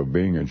proof of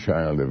being a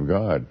child of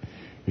God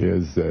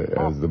is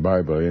as the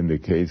Bible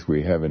indicates,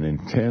 we have an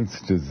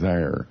intense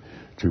desire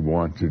to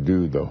want to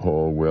do the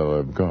whole will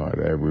of God.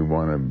 We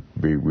want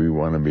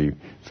to be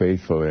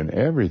faithful in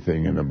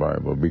everything in the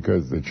Bible,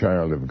 because the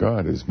child of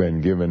God has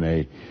been given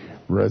a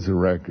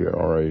resurrected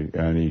or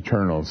an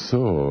eternal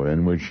soul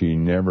in which he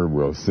never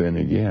will sin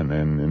again.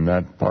 And in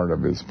that part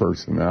of his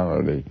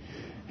personality,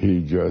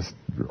 he just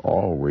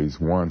always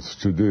wants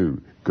to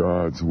do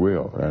God's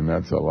will, and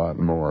that's a lot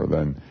more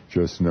than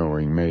just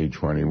knowing May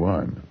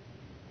 21.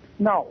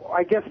 No,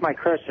 I guess my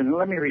question,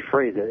 let me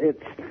rephrase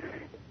it.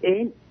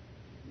 Ain't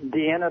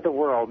the end of the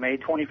world, May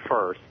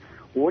 21st,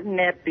 wouldn't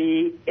that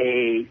be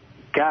it's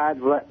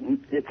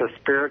a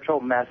spiritual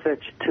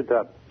message to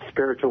the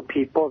spiritual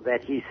people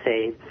that he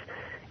saves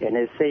and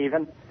is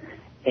saving?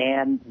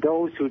 And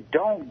those who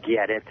don't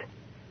get it,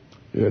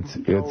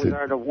 those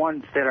are the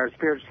ones that are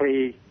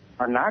spiritually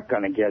are not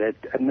going to get it,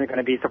 and they're going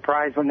to be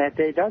surprised when that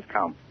day does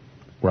come.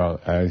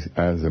 Well, as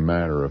a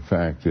matter of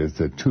fact, it's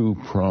a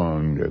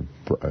two-pronged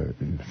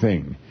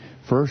thing.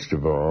 First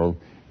of all,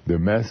 the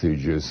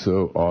message is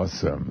so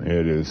awesome.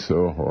 It is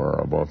so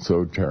horrible,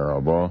 so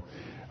terrible,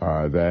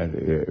 but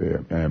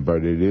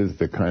it is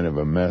the kind of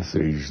a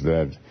message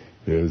that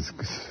is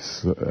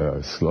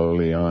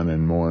slowly on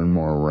and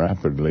more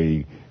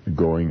rapidly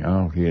going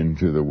out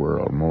into the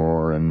world.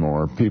 More and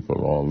more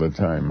people all the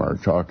time are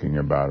talking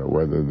about it.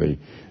 Whether the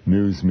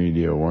news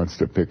media wants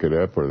to pick it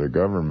up or the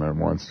government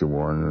wants to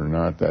warn it or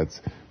not, that's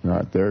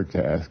not their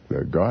task.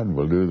 God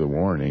will do the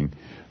warning,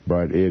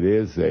 but it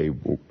is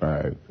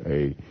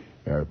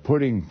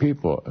putting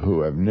people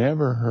who have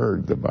never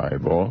heard the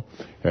Bible,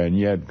 and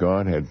yet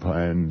God had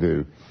planned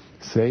to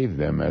save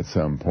them at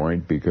some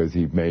point because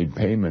he made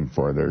payment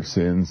for their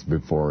sins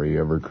before he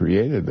ever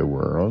created the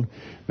world.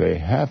 They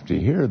have to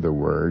hear the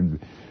word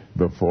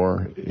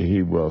before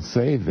he will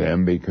save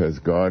them, because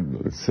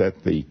God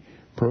set the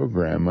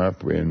program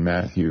up in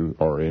Matthew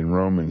or in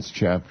Romans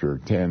chapter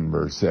 10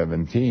 verse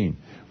 17,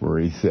 where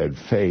he said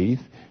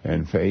faith,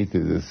 and faith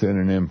is a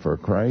synonym for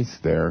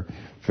Christ there.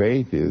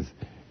 Faith is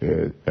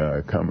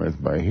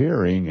cometh by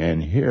hearing,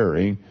 and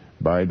hearing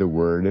by the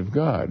word of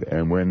God.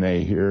 And when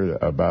they hear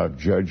about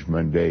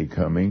Judgment Day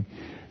coming,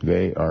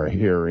 they are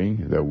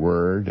hearing the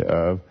word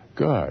of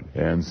God.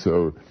 And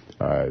so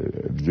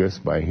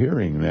just by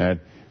hearing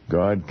that,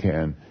 God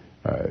can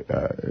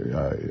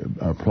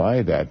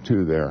apply that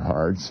to their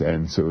hearts,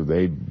 and so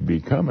they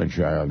become a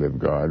child of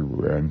God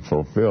and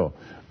fulfill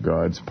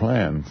God's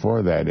plan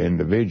for that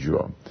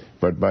individual.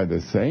 But by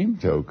the same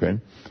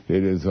token,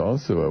 it is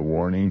also a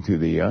warning to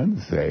the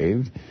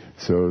unsaved,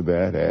 so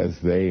that as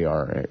they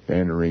are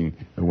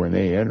when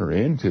they enter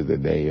into the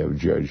day of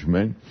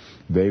judgment,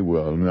 they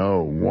will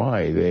know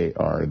why they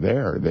are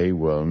there. They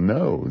will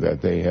know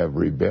that they have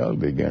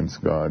rebelled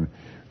against God,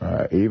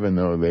 even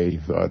though they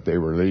thought they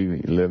were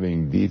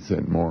living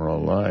decent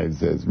moral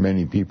lives, as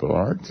many people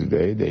are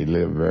today. They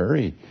live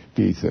very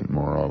decent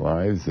moral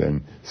lives,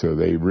 and so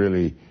they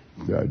really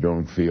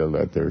don't feel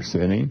that they're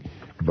sinning,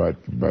 but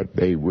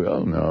they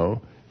will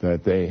know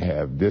that they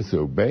have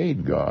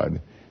disobeyed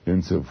God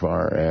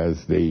insofar as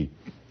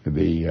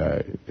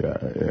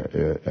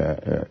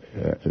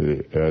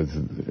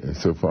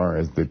so far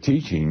as the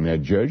teaching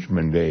that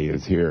Judgment Day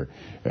is here,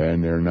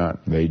 and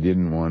they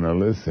didn't want to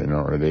listen,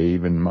 or they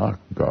even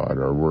mocked God,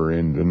 or were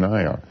in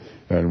denial,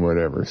 and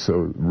whatever.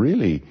 So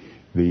really,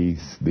 the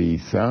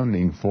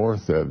sounding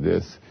forth of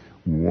this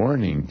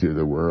warning to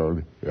the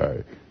world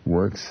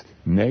works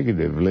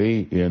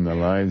negatively in the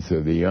lives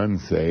of the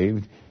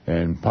unsaved,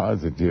 and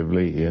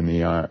positively in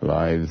the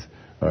lives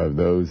of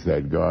those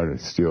that God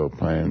still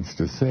plans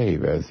to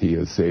save, as He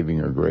is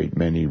saving a great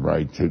many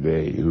right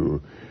today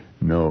who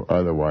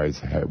otherwise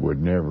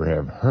would never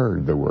have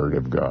heard the Word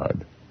of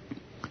God.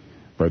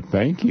 But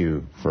thank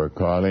you for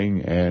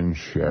calling and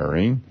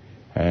sharing.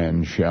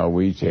 And shall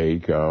we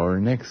take our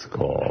next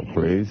call,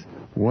 please?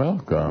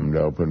 Welcome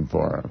to Open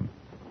Forum.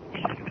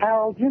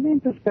 Harold, you mean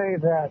to say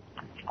that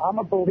I'm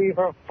a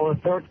believer for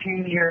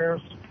 13 years,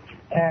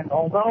 and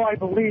although I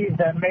believe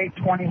that May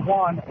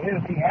 21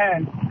 is the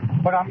end,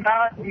 but I'm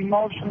not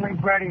emotionally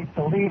ready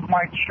to leave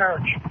my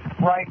church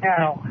right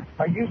now,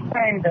 are you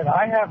saying that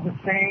I have the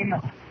same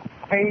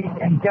fate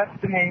and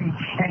destiny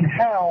in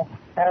hell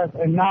as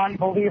a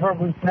non-believer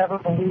who's never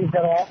believed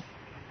at all?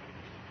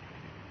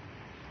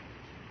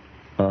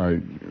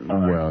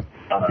 Well,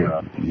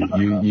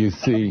 you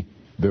see,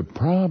 the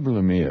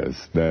problem is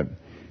that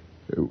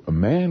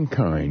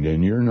mankind,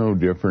 and you're no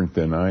different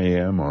than I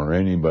am or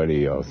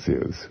anybody else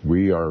is,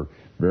 we are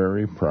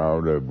very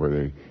proud of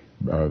the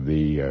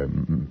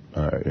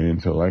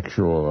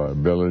intellectual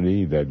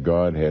ability that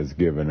God has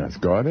given us.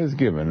 God has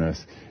given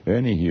us,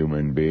 any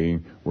human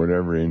being,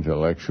 whatever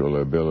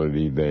intellectual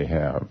ability they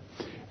have,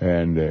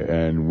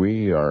 and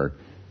we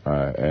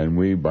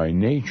by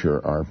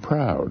nature are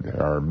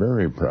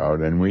very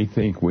proud, and we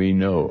think we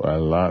know a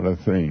lot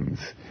of things,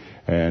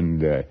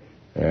 and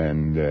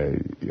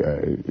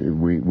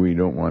we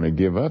don't want to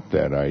give up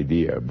that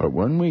idea. But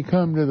when we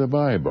come to the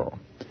Bible,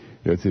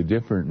 it's a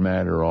different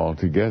matter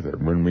altogether.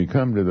 When we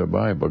come to the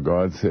Bible,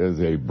 God says,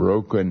 a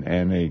broken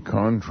and a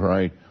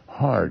contrite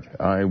heart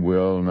I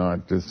will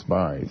not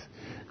despise.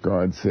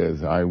 God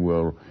says, I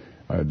will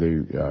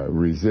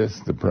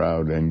resist the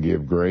proud and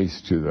give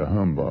grace to the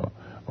humble.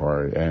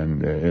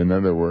 In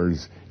other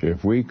words,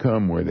 if we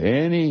come with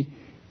any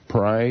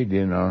pride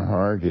in our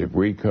heart, if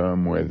we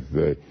come with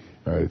the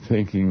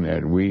thinking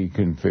that we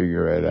can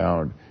figure it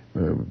out,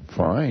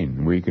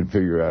 fine. We can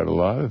figure out a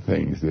lot of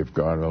things if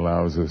God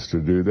allows us to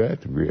do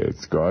that.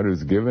 It's God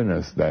who's given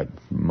us that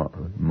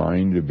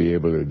mind to be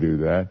able to do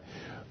that.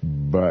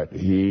 But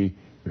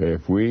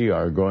if we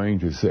are going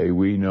to say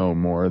we know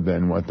more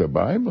than what the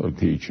Bible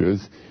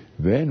teaches,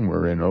 then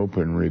we're in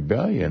open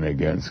rebellion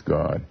against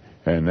God.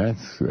 And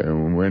that's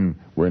when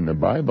the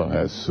Bible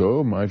has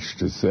so much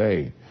to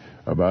say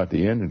about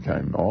the end of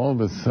time. All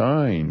the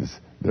signs,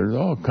 there's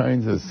all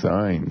kinds of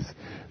signs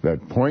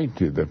that point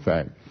to the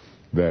fact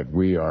that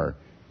we're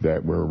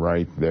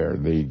right there.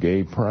 The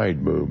gay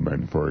pride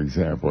movement, for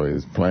example,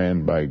 is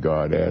planned by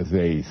God as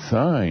a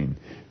sign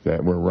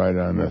that we're right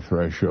on the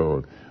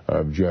threshold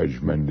of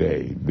Judgment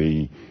Day.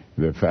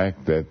 The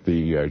fact that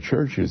the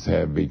churches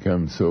have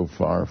become so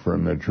far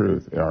from the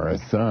truth are a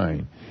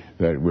sign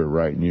that we're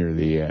right near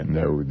the end.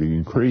 The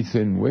increase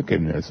in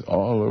wickedness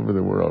all over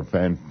the world,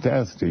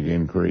 fantastic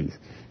increase,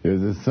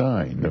 is a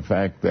sign. The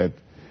fact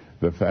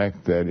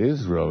that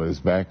Israel is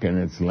back in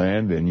its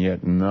land and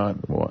yet not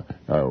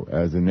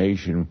as a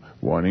nation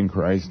wanting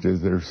Christ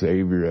as their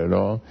Savior at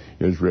all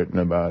is written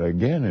about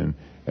again and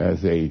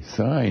as a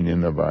sign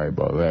in the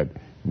Bible that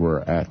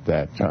we're at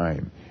that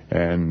time.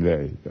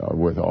 And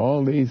with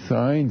all these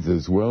signs,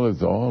 as well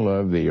as all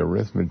of the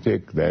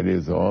arithmetic, that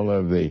is all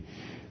of the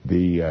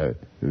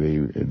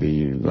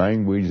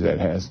language that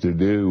has to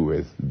do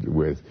with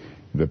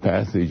the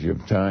passage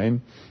of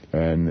time,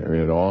 and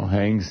it all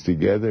hangs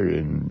together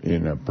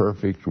in a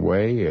perfect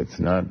way. It's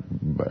not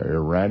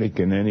erratic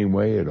in any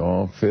way. It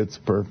all fits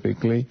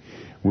perfectly.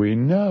 We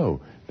know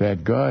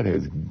that God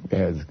has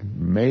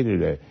made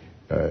it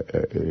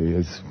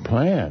His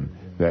plan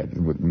that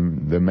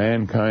the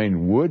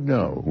mankind would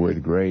know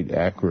with great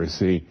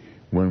accuracy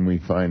when we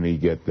finally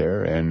get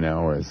there, and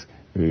now as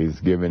He's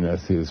given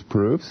us His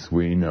proofs,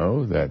 we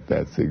know that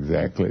that's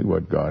exactly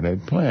what God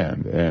had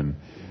planned. And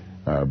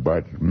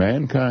but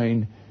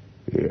mankind,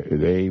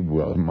 they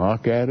will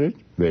mock at it.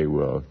 They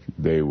will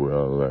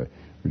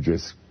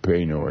just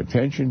pay no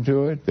attention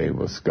to it. They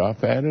will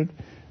scoff at it.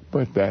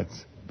 But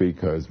that's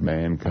because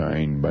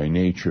mankind by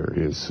nature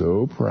is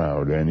so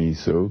proud, and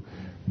he's so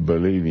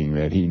believing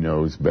that he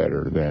knows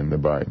better than the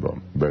Bible.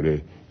 But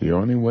the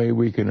only way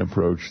we can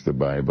approach the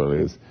Bible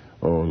is,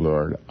 oh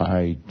Lord,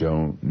 I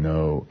don't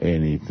know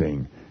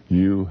anything.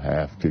 You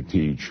have to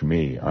teach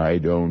me. I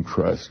don't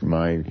trust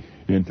my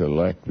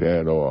intellect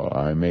at all.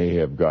 I may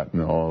have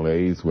gotten all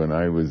A's when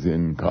I was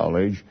in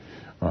college.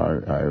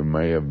 I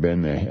may have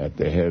been at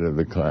the head of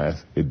the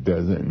class. It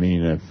doesn't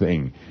mean a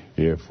thing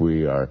if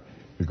we are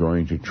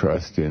going to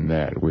trust in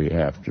that. We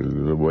have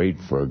to wait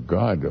for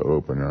God to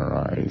open our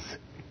eyes.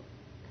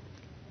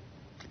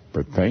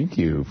 But thank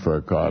you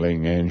for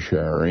calling and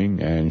sharing.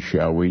 And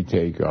shall we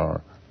take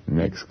our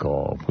next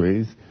call,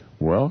 please?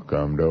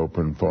 Welcome to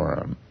Open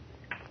Forum.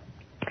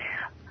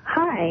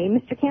 Hi,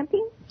 Mr.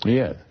 Camping?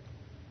 Yes.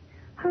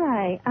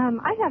 Hi.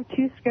 I have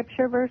two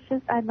scripture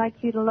verses I'd like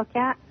you to look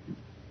at.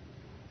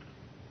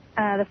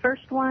 The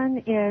first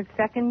one is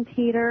 2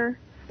 Peter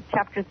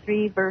chapter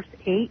 3, verse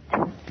 8.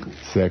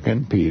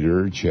 2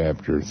 Peter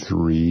chapter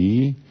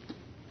 3,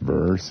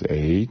 verse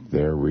 8.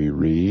 There we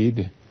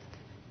read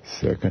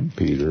 2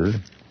 Peter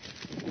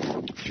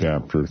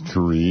chapter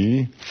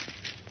 3,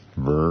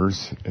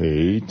 verse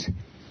 8.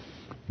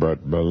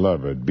 But,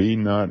 beloved, be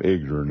not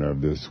ignorant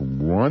of this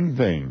one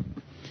thing,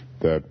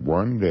 that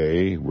one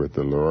day with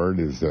the Lord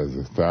is as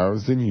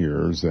 1,000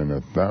 years, and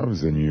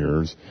 1,000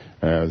 years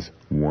as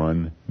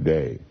one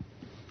day.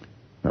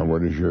 Now,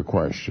 what is your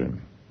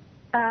question?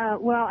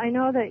 Well, I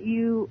know that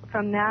you,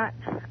 from that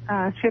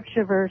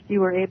scripture verse,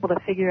 you were able to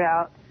figure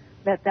out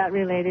that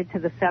related to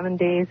the 7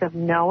 days of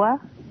Noah.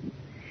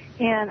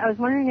 And I was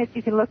wondering if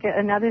you could look at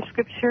another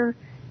scripture.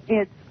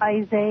 It's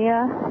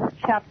Isaiah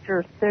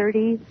chapter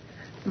 30,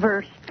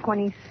 verse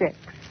 26.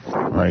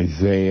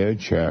 Isaiah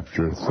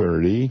chapter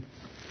 30,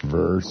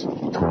 verse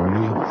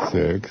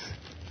 26.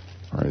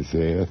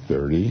 Isaiah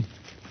 30,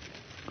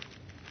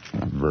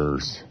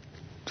 verse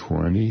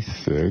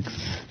 26.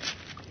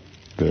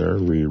 There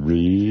we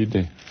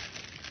read,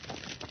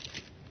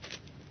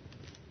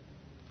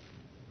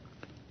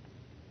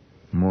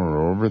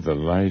 moreover, the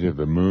light of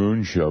the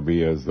moon shall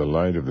be as the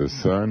light of the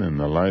sun, and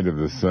the light of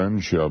the sun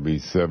shall be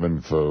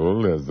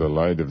sevenfold as the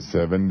light of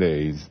 7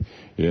 days,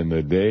 in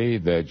the day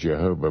that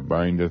Jehovah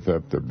bindeth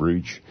up the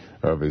breach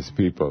of his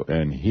people,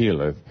 and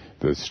healeth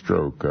the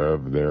stroke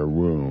of their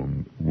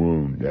wound.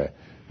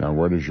 Now,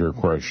 what is your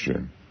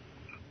question?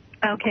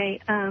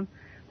 Okay,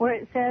 where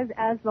it says,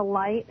 as the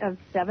light of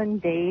 7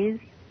 days,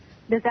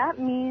 does that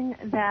mean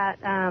that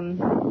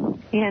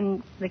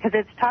because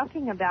it's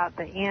talking about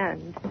the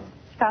end,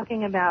 it's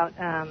talking about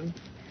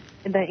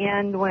the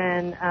end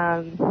when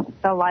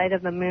the light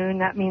of the moon,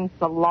 that means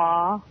the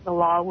law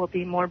will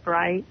be more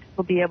bright,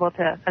 we'll be able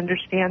to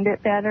understand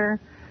it better.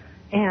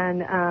 And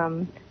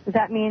does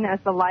that mean as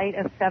the light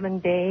of 7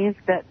 days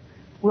that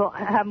we'll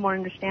have more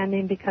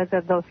understanding because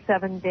of those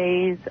 7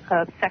 days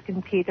of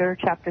 2 Peter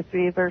chapter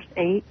 3, verse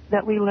 8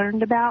 that we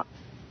learned about?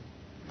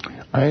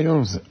 You're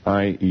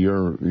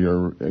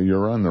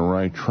on the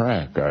right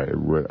track,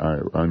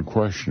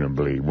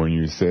 unquestionably, when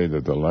you say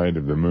that the light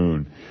of the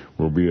moon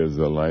will be as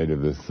the light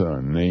of the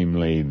sun,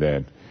 namely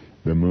that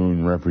the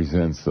moon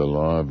represents the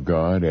law of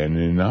God, and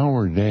in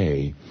our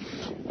day,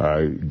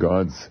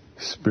 God's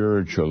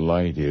spiritual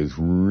light is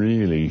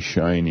really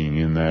shining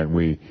in that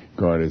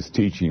God is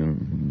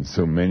teaching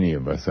so many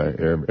of us.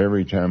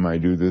 Every time I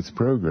do this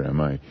program,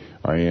 I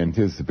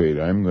anticipate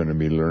I'm going to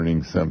be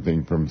learning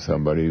something from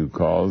somebody who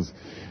calls,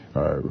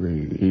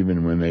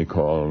 even when they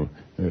call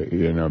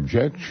in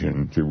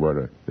objection to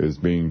what is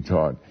being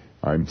taught.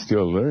 I'm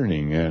still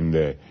learning, and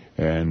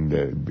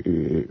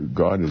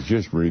God is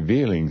just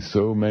revealing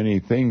so many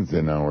things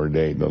in our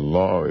day. The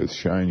law is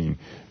shining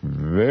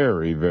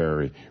very,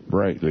 very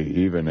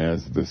brightly, even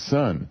as the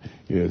sun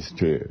is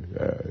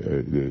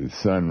the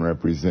sun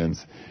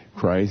represents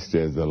Christ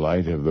as the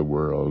light of the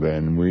world,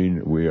 and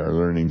we are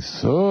learning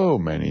so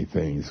many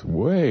things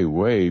way,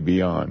 way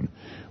beyond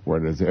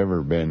what has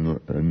ever been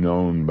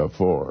known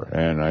before.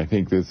 And I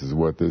think this is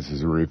what this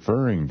is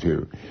referring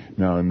to.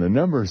 Now, in the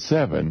number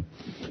 7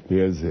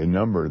 is a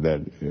number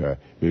that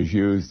is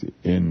used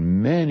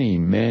in many,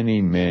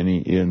 many, many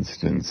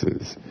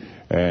instances,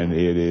 and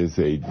it is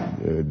a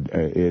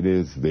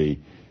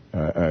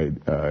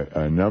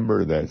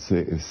number that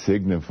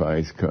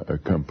signifies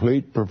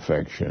complete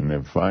perfection,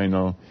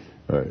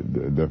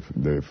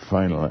 the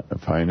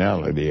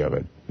finality of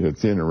it.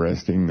 It's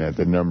interesting that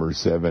the number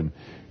 7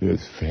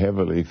 is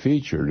heavily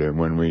featured, and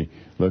when we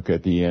look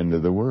at the end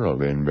of the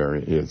world,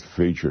 it's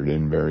featured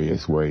in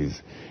various ways,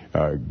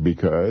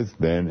 because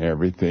then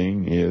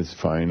everything is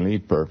finally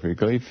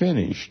perfectly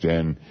finished,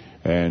 and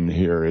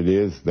here it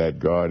is that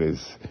God is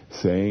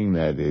saying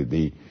that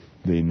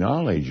the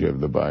knowledge of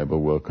the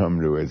Bible will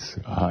come to its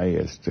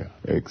highest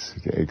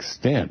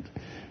extent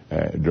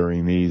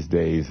during these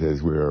days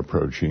as we're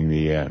approaching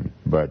the end.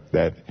 But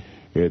that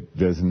it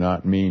does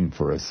not mean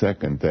for a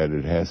second that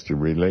it has to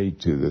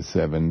relate to the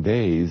 7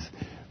 days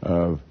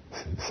of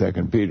 2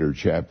 Peter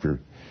chapter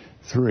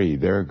 3.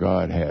 There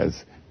God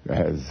has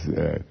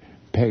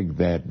pegged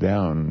that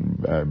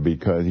down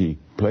because he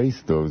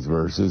placed those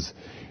verses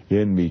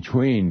in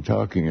between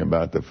talking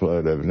about the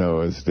flood of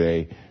Noah's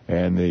day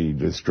and the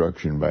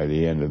destruction by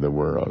the end of the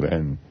world.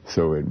 And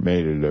so it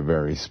made it a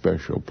very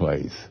special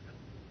place.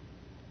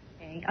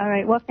 Okay. All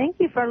right. Well, thank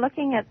you for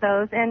looking at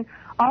those. And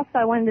also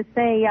I wanted to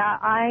say,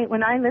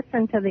 when I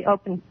listen to the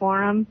open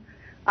forum,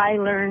 I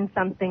learn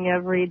something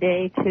every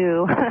day,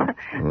 too. Right.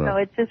 So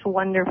it's just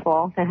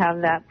wonderful to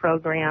have that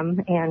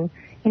program. And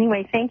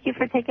anyway, thank you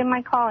for taking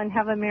my call, and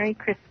have a Merry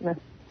Christmas.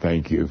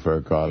 Thank you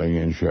for calling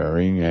and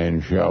sharing.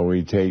 And shall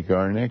we take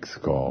our next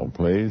call,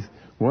 please?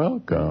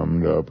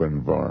 Welcome to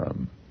Open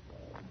Forum.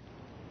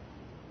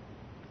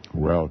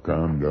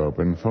 Welcome to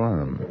Open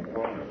Forum.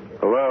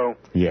 Hello?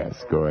 Yes,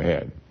 go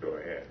ahead.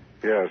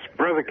 Yes,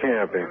 Brother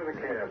Camping.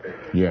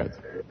 Yes.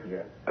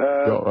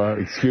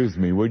 Excuse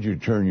me, would you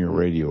turn your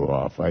radio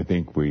off? I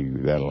think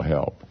that'll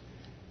help.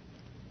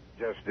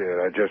 Just did.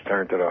 I just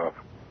turned it off.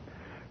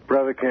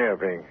 Brother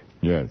Camping.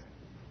 Yes.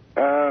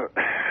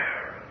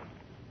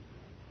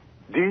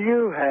 Do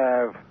you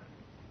have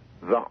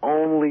the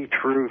only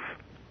truth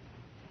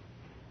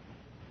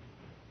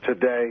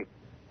today?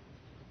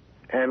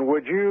 And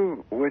would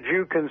you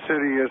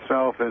consider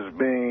yourself as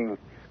being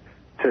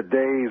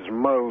today's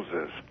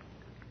Moses?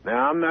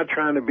 Now, I'm not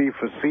trying to be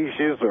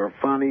facetious or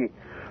funny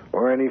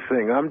or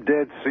anything. I'm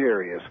dead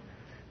serious.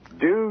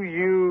 Do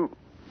you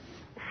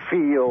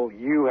feel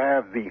you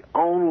have the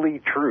only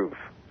truth?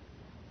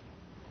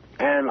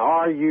 And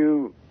are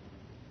you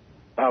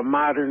a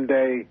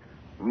modern-day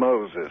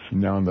Moses?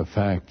 Now, the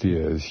fact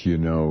is,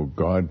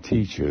 God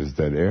teaches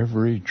that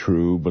every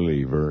true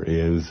believer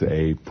is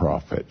a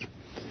prophet.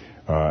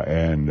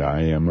 And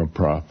I am a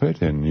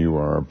prophet, and you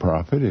are a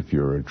prophet if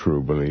you're a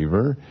true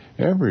believer.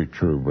 Every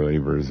true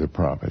believer is a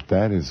prophet.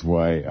 That is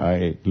why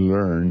I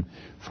learn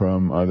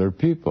from other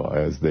people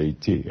as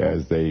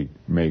they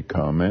make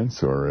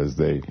comments or as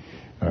they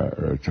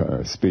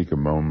speak a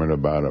moment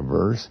about a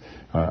verse.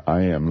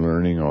 I am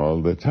learning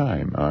all the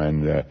time,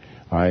 and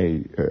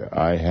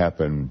I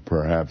happen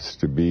perhaps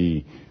to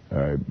be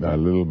a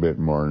little bit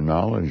more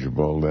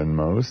knowledgeable than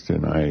most,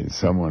 and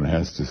someone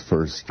has to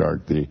first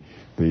start the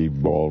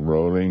ball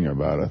rolling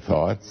about a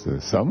thought. So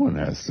someone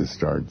has to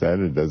start that.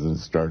 It doesn't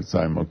start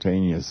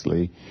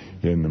simultaneously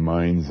in the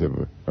minds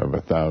of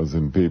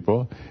 1,000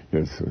 people.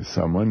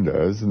 Someone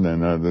does, and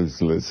then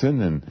others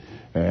listen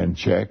and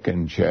check,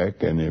 and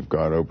if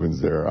God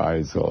opens their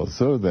eyes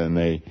also, then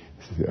they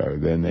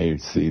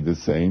see the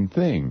same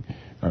thing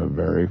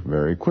very,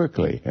 very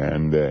quickly.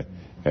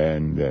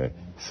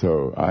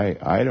 So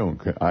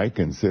I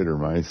consider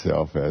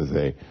myself as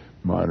a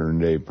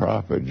modern-day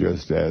prophet,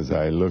 just as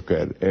I look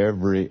at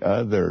every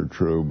other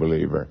true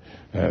believer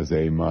as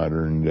a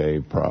modern-day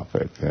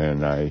prophet.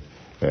 And I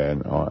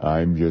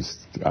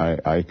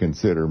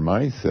consider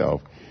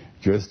myself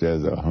just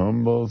as a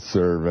humble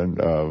servant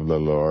of the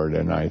Lord,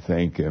 and I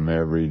thank Him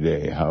every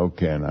day. How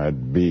can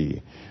it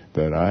be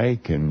that I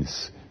can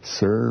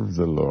serve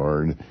the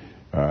Lord,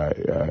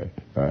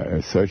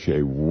 such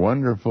a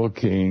wonderful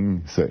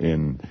King,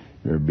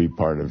 be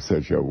part of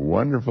such a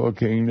wonderful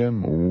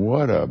kingdom?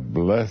 What a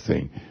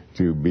blessing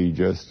to be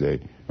just a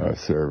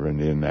servant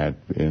in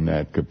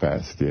that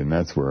capacity, and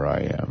that's where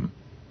I am.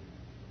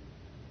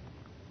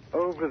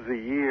 Over the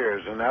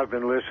years, and I've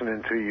been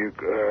listening to you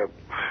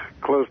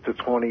close to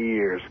 20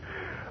 years,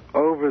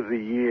 over the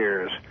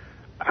years,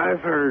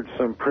 I've heard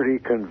some pretty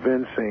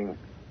convincing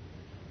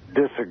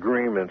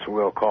disagreements,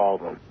 we'll call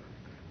them,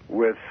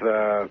 with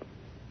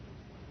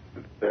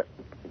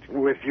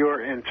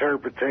your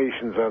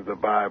interpretations of the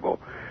Bible.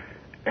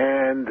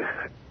 And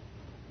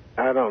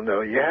I don't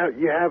know,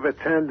 you have a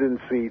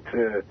tendency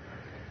to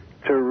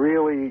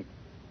really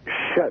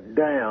shut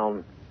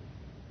down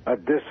a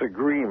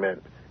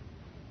disagreement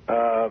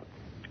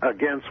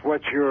against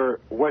what you're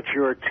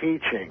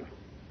teaching.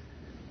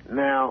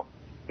 Now,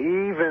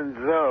 even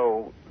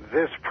though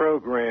this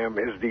program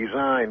is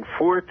designed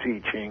for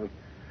teaching,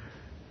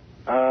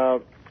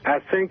 I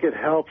think it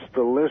helps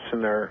the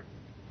listener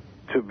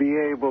to be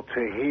able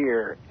to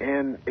hear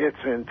in its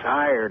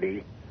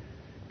entirety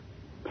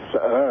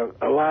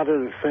a lot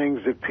of the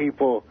things that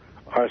people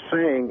are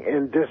saying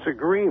in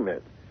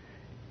disagreement,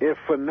 if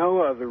for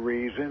no other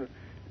reason,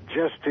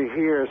 just to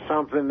hear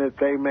something that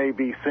they may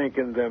be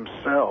thinking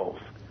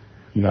themselves.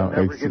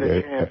 Never get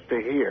a chance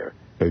to hear.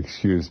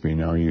 Excuse me.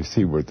 Now, you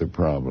see what the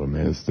problem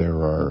is.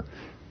 There are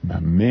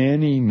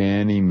many,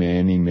 many,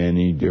 many,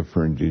 many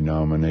different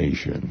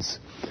denominations.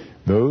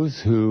 Those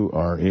who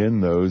are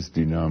in those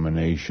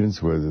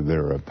denominations, whether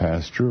they're a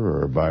pastor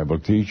or a Bible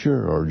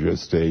teacher or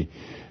just a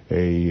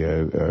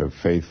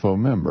faithful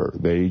member,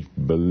 they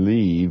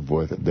believe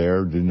what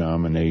their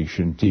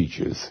denomination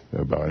teaches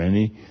about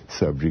any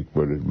subject,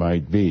 what it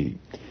might be.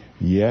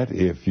 Yet,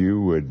 if you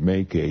would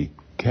make a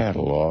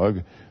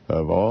catalog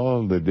of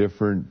all the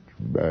different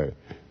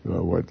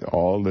what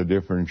all the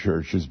different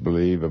churches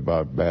believe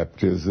about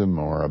baptism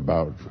or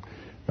about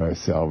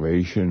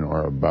salvation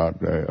or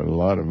about a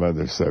lot of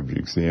other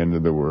subjects, the end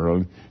of the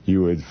world,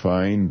 you would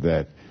find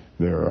that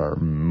there are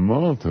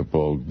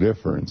multiple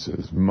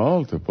differences,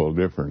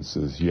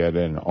 yet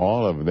in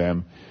all of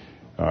them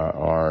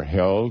are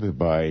held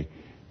by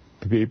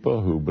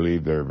people who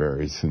believe they're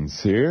very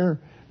sincere.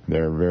 They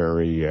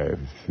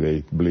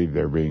believe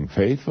they're being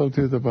faithful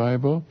to the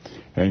Bible.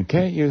 And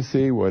can't you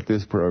see what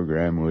this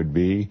program would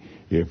be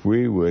if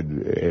we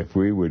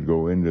would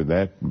go into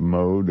that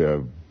mode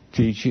of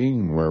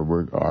teaching where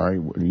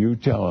you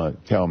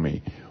tell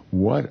me,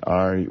 what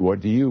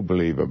do you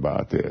believe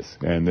about this?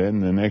 And then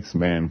the next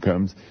man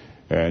comes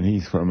and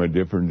he's from a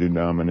different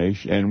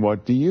denomination. And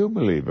what do you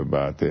believe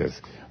about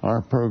this?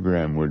 Our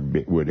program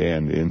would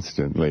end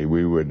instantly.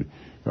 We would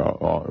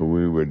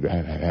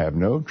have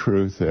no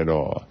truth at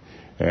all.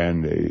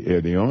 And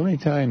the only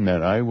time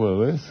that I will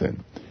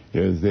listen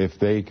is if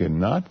they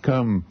cannot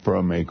come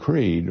from a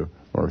creed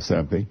or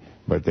something,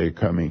 but they're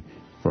coming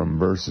from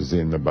verses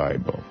in the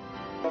Bible.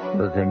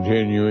 We're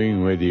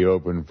continuing with the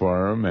Open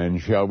Forum, and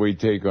shall we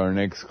take our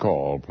next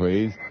call,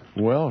 please?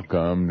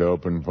 Welcome to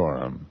Open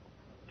Forum.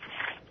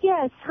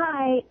 Yes,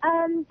 hi.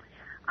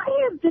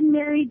 I have been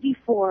married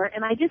before,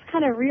 and I just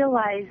kind of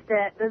realized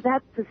that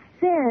that's a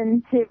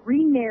sin to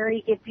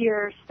remarry if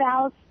your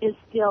spouse is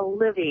still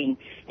living.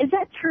 Is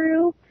that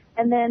true?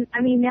 And then,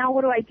 now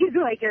what do I do?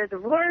 Do I get a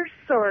divorce,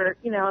 or,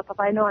 if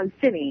I know I'm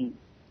sinning?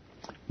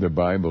 The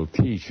Bible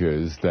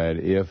teaches that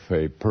if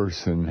a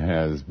person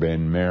has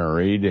been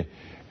married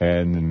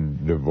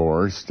and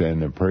divorced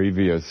and the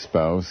previous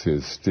spouse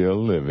is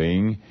still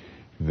living,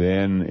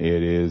 then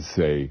it is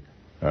a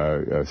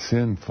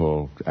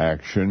sinful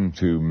action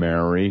to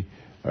marry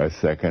a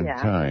second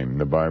time.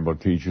 The Bible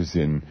teaches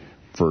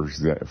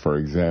for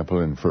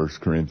example, in 1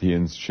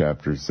 Corinthians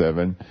chapter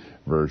 7,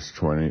 verse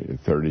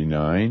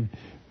 39,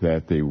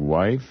 that the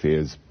wife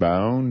is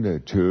bound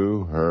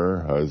to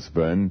her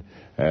husband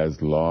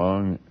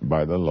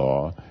by the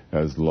law,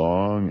 as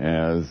long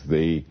as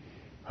the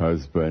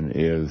husband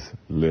is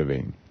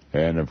living.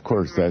 And of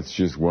course, that's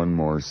just one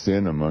more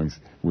sin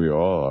we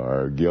all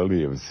are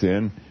guilty of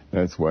sin.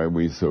 That's why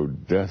we so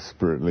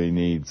desperately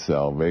need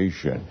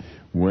salvation.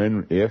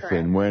 If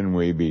and when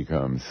we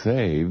become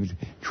saved,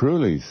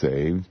 truly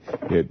saved,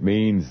 it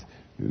means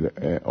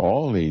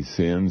all these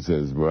sins,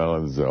 as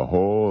well as a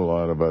whole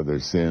lot of other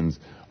sins,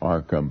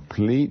 are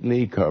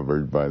completely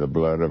covered by the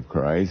blood of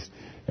Christ,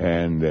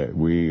 and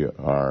we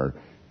are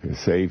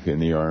safe in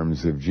the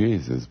arms of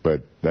Jesus.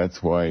 But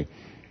that's why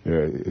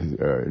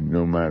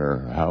no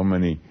matter how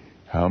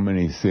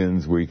many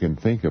sins we can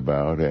think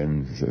about,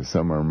 and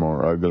some are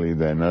more ugly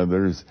than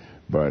others,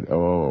 but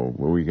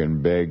we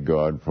can beg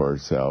God for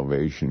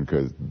salvation,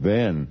 because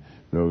then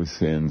those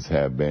sins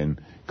have been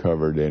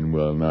covered and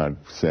will not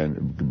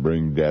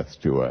bring death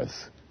to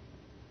us.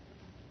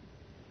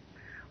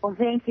 Well,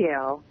 thank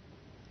you.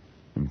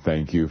 And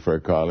thank you for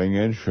calling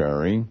and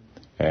sharing.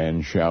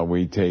 And shall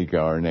we take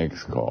our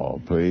next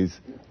call, please?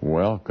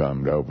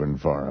 Welcome to Open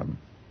Forum.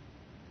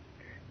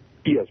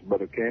 Yes,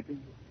 Brother Campy.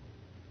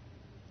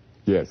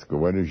 Yes,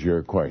 what is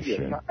your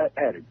question? Yes, I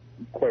had a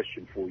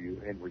question for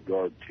you in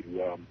regard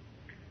to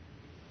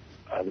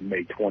the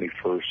May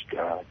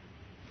 21st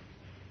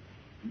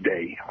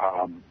day.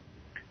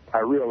 I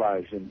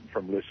realize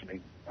from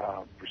listening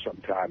for some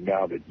time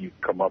now that you've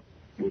come up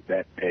with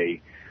that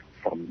day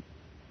from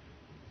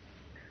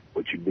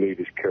what you believe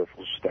is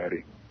careful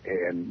study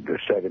and the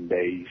 7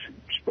 days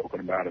spoken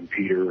about in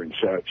Peter and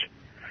such.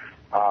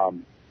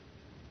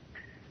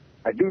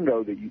 I do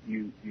know that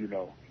you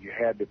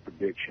had the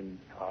prediction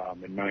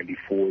in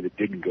 '94 that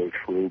didn't go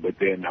through, but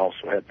then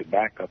also had the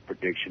backup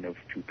prediction of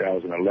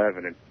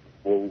 2011, and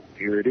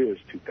here it is,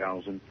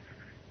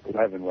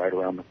 2011, right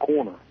around the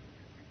corner.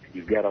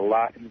 You've got a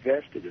lot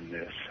invested in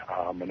this,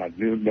 and I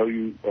do know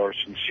you are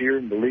sincere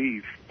and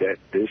believe that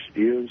this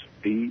is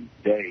the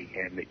day,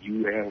 and that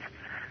you have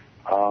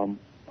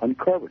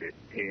uncovered it,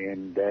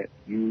 and that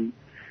you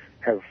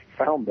have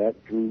found that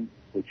through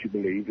what you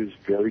believe is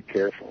very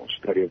careful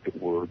study of the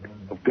Word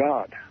of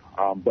God.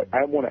 But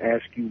I want to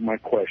ask you, my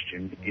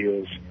question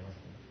is,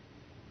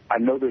 I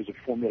know there's a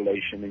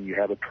formulation and you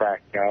have it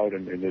tracked out,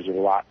 and there's a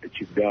lot that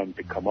you've done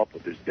to come up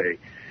with this day.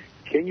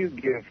 Can you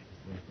give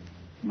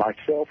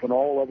myself and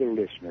all other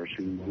listeners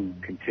who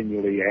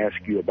continually ask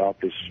you about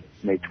this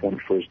May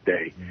 21st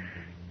day,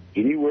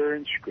 anywhere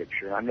in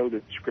Scripture? I know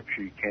that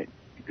Scripture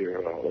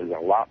there's a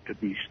lot to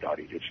be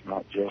studied. It's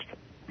not just,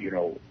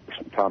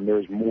 sometimes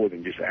there's more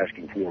than just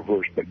asking for a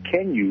verse. But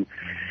can you,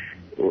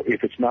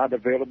 if it's not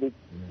available,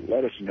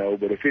 let us know.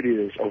 But if it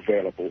is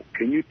available,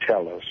 can you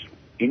tell us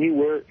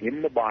anywhere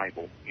in the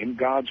Bible, in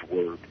God's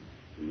Word,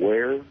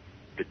 where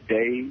the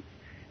day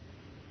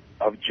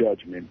of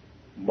judgment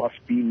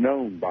must be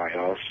known by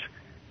us,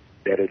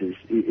 that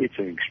it's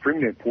an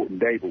extremely important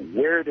day, but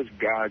where does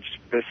God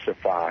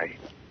specify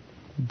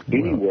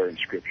anywhere in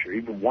Scripture,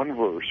 even one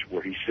verse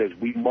where he says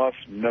we must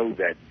know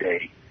that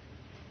day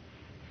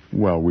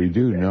Well, we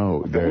do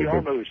know that. We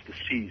all know it's the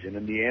season,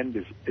 and the end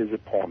is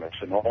upon us,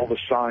 and all the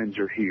signs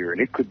are here.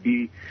 And it could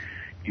be,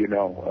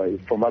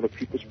 from other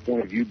people's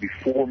point of view,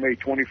 before May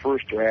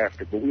 21st or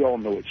after, but we all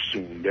know it's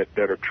soon that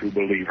are true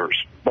believers.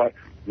 But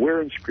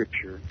where in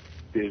Scripture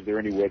is there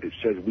anywhere that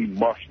says we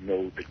must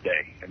know the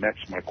day? And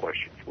that's my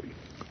question for you.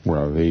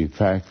 Well, the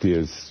fact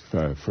is,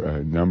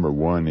 number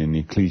one, in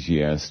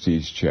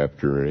Ecclesiastes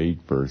chapter 8,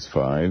 verse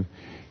 5,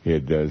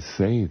 it does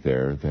say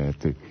there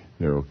that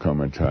there will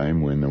come a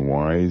time when the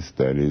wise,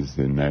 that is,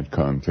 in that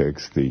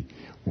context, the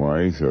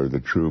wise or the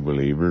true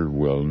believer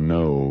will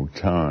know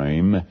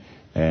time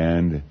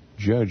and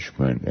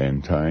judgment.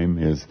 And time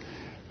is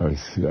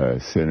a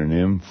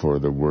synonym for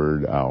the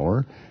word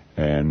hour,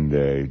 and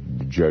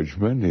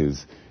judgment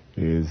is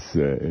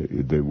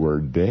the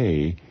word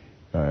day.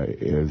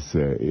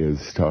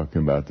 Is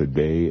talking about the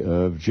day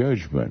of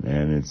judgment,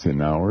 and it's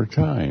in our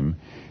time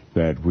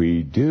that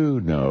we do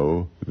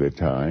know the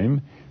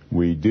time.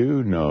 We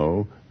do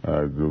know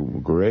a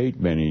great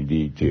many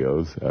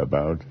details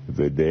about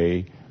the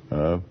day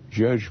of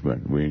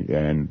judgment.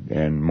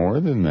 And more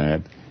than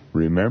that,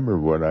 remember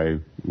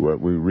what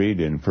we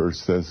read in 1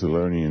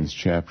 Thessalonians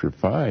chapter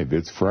 5.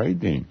 It's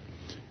frightening.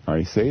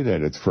 I say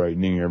that it's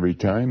frightening every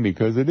time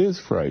because it is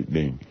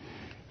frightening,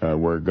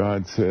 where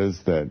God says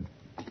that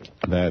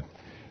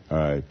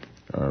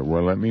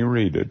well, let me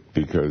read it,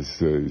 because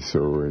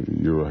so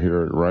you'll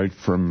hear it right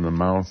from the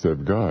mouth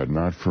of God,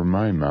 not from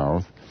my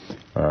mouth.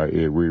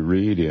 We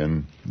read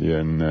in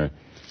 1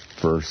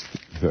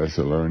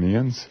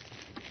 Thessalonians.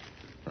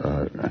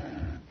 Let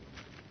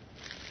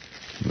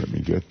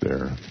me get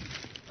there.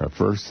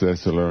 1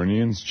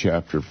 Thessalonians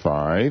chapter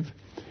 5,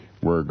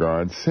 where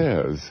God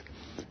says,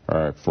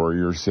 for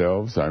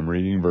yourselves, I'm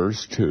reading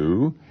verse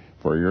 2,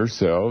 for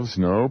yourselves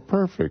know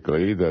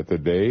perfectly that the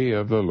day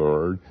of the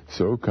Lord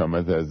so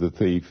cometh as a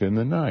thief in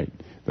the night.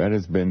 That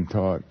has been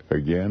taught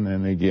again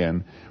and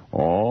again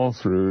all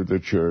through the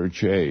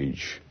church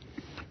age.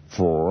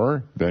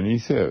 For, then he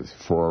says,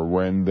 for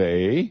when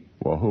they,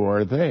 well, who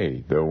are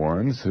they? The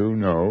ones who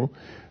know,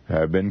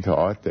 have been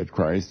taught that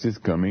Christ is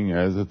coming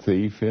as a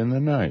thief in the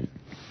night.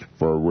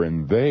 For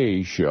when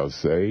they shall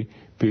say,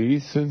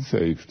 peace and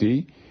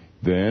safety,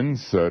 then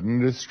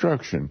sudden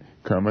destruction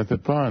cometh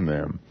upon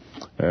them.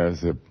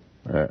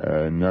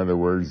 In other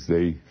words,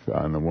 they,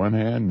 on the one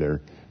hand,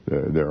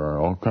 there are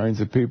all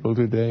kinds of people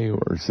today who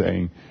are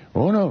saying,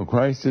 oh no,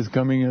 Christ is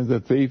coming as a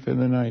thief in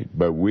the night.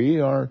 But we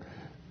are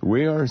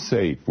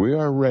safe. We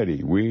are ready.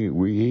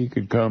 He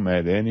could come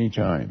at any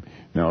time.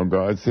 Now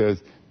God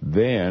says,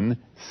 then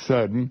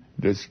sudden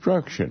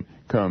destruction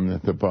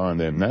cometh upon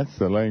them. That's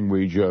the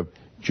language of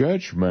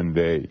Judgment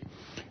Day.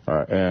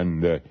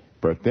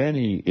 But then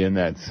in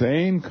that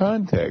same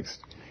context,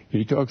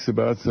 he talks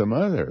about some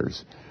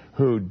others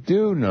who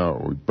do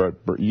know,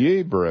 but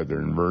ye,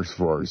 brethren, verse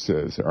 4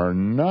 says, are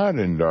not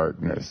in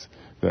darkness,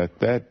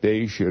 that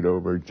day should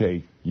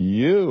overtake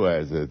you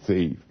as a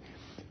thief.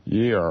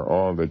 Ye are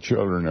all the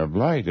children of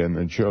light and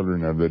the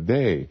children of the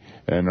day,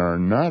 and are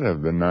not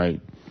of the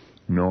night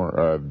nor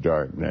of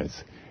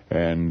darkness.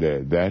 And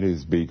that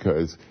is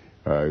because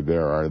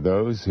there are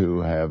those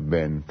who have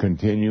been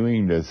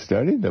continuing to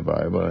study the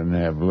Bible and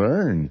have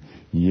learned,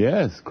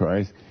 yes,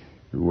 Christ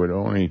would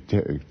only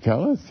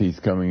tell us he's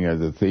coming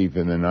as a thief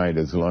in the night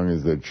as long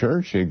as the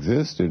church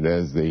existed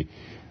as the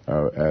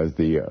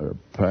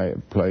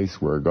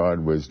place where God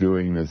was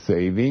doing the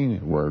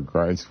saving, where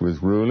Christ was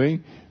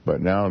ruling.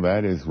 But now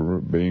that is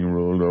being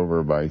ruled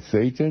over by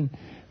Satan.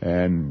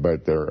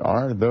 But there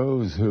are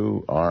those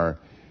who are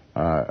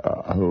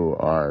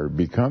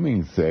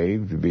becoming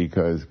saved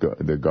because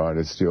God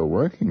is still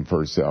working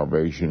for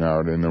salvation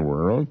out in the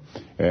world,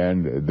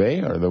 and they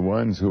are the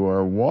ones who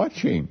are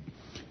watching.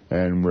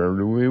 And where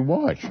do we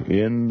watch?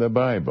 In the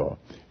Bible.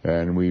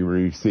 And we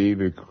receive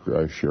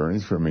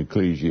assurance from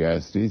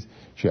Ecclesiastes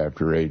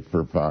chapter 8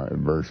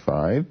 verse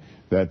 5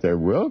 that there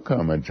will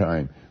come a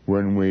time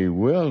when we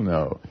will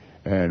know.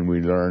 And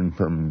we learn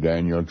from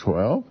Daniel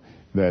 12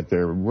 that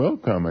there will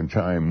come a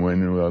time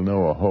when we'll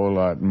know a whole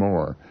lot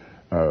more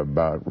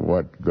about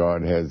what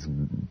God has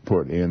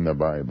put in the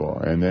Bible.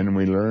 And then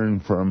we learn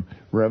from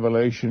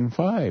Revelation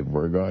 5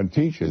 where God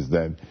teaches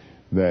that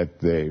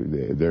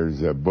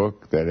there's a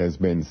book that has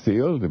been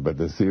sealed, but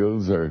the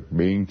seals are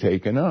being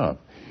taken off,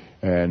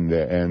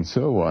 and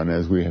so on.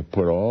 As we have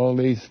put all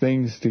these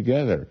things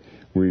together,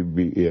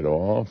 it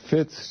all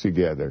fits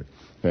together.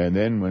 And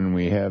then when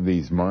we have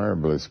these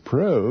marvelous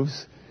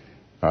proofs,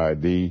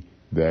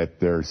 that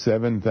there are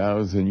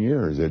 7,000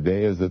 years. A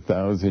day is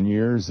 1,000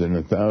 years, and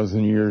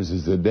 1,000 years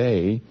is a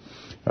day.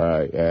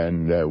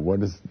 And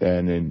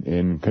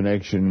in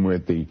connection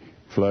with the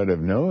flood of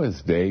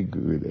Noah's day,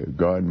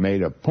 God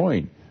made a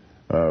point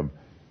of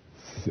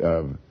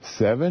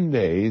 7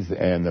 days,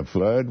 and the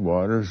flood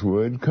waters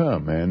would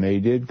come, and they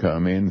did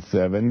come in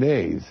 7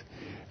 days.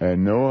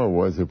 And Noah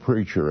was a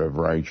preacher of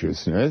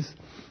righteousness,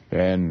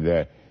 and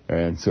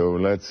so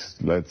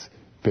let's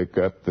pick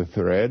up the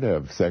thread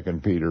of 2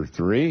 Peter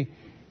 3.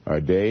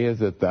 A day is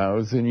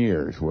 1,000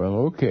 years.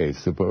 Well, okay.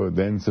 Suppose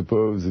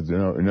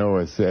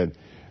Noah said,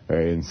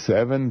 in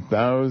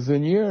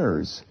 7,000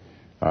 years,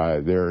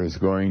 there is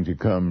going to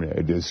come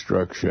a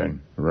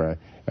destruction, right?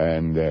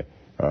 And the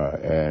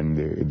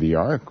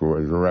ark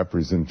was a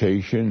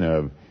representation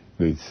of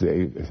the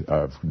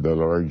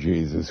Lord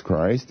Jesus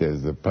Christ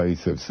as the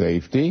place of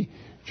safety,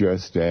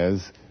 just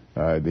as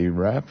the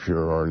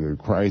rapture or the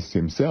Christ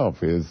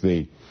himself is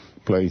the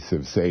place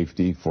of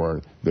safety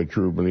for the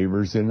true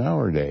believers in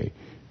our day.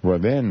 Well,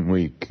 then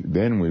we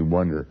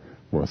wonder,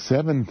 well,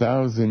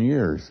 7,000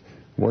 years,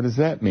 what does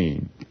that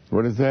mean?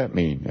 What does that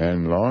mean?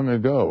 And long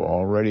ago,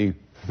 already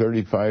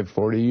 35,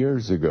 40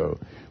 years ago,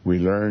 we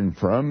learned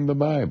from the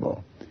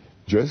Bible,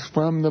 just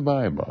from the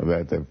Bible,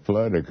 that the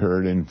flood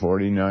occurred in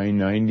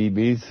 4990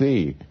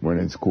 BC, when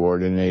it's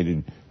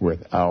coordinated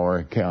with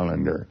our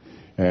calendar.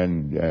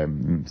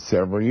 And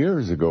several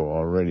years ago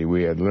already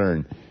we had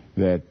learned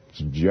that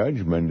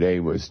Judgment Day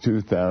was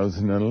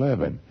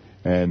 2011.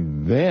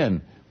 And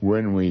then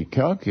when we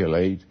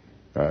calculate,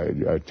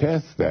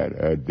 test that,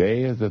 a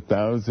day is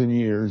 1,000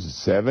 years,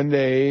 7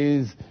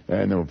 days,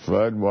 and the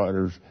flood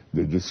waters,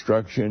 the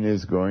destruction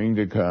is going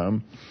to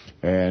come.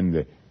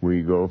 And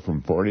we go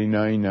from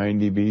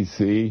 4990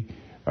 BC,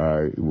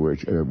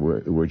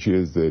 which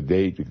is the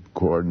date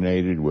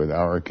coordinated with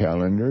our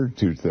calendar,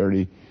 to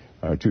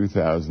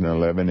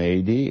 2011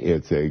 AD.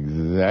 It's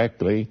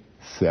exactly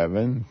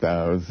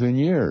 7,000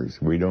 years.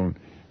 We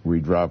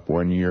drop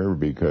 1 year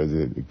because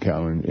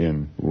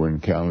when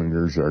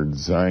calendars are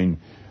designed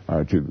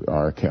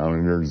our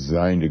calendar is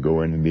designed to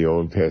go into the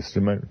Old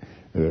Testament,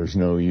 there's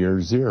no year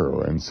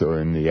zero, and so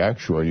in the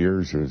actual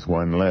years there's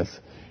one less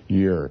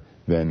year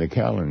than the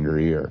calendar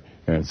year,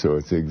 and so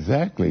it's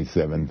exactly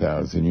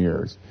 7,000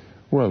 years.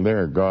 Well,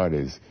 there God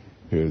has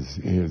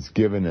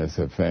given us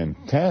a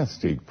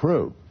fantastic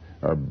proof,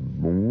 a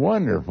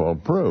wonderful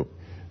proof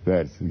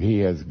that He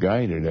has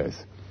guided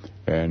us.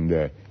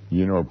 And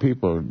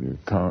people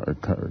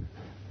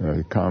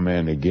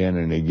comment again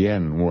and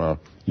again, well,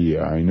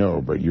 yeah, I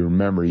know, but you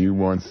remember you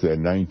once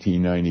said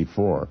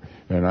 1994,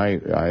 and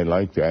I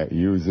like to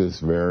use this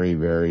very,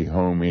 very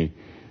homey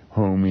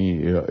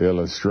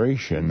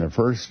illustration. The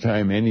first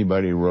time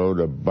anybody rode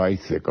a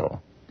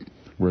bicycle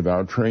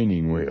without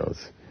training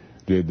wheels,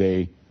 did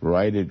they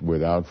ride it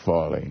without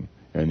falling?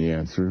 And the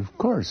answer, of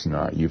course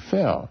not. You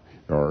fell,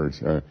 or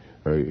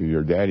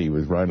your daddy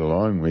was right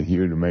along with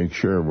you to make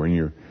sure when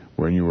you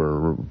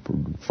were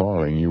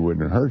falling you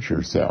wouldn't hurt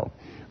yourself.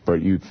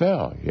 But you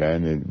fell,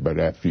 but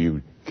after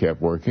you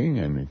kept working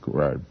and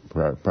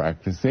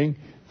practicing,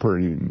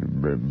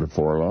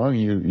 before long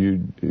you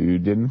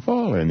didn't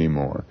fall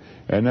anymore.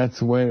 And that's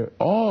the way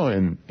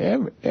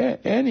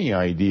any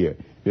idea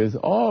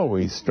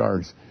always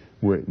starts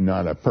with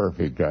not a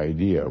perfect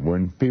idea.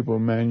 When people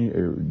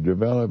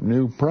develop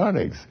new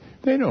products,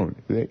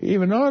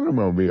 even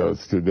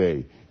automobiles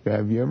today,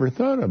 have you ever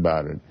thought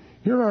about it?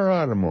 Here are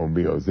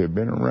automobiles. They've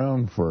been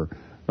around for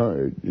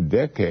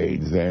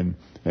decades, and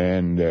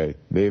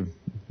they've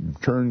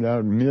turned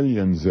out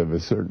millions of a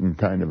certain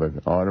kind of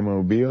an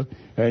automobile,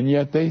 and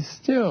yet they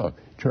still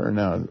turn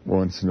out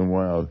once in a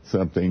while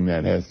something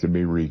that has to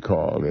be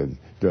recalled. It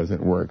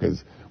doesn't work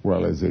as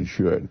well as it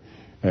should.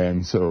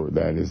 And so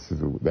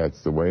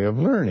that's the way of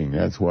learning.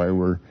 That's why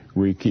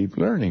we keep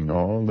learning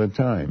all the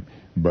time.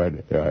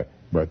 But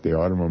the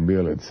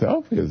automobile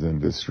itself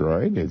isn't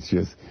destroyed. It's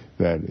just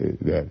that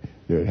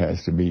it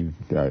has to be.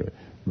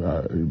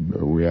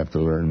 We have to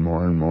learn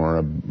more and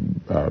more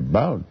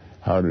about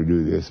how to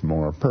do this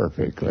more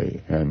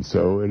perfectly. And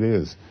so it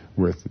is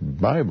with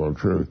Bible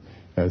truth.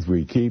 As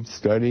we keep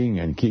studying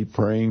and keep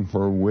praying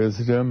for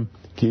wisdom,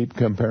 keep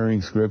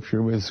comparing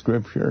Scripture with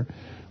Scripture,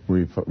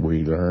 we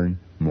learn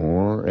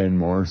more and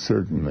more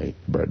certainly.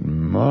 But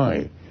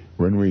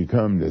when we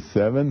come to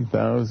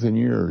 7,000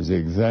 years,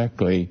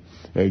 exactly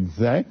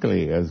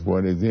as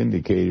what is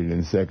indicated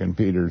in 2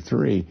 Peter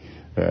 3,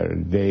 a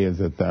day is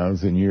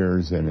 1,000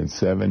 years, and it's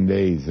 7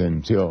 days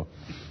until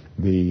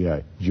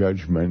the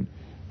judgment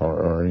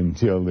or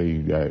until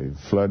the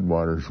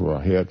floodwaters will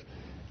hit.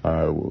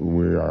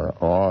 We are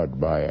awed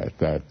by it,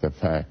 the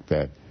fact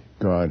that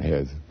God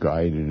has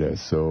guided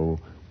us so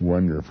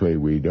wonderfully.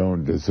 We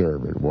don't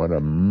deserve it. What a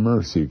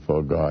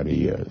merciful God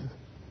He is.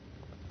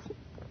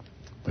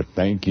 But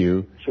thank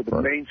you. So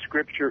the main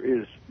scripture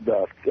is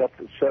the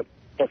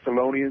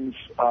Thessalonians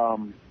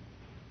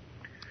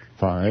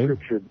 5.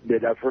 Scripture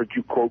that I've heard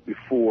you quote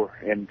before,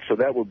 and so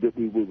that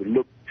we would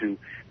look to.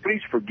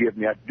 Please forgive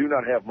me, I do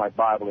not have my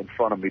Bible in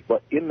front of me,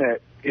 but in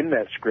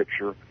that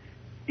scripture,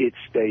 it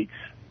states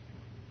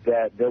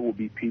that there will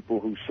be people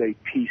who say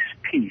peace,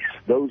 peace.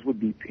 Those would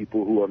be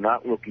people who are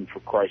not looking for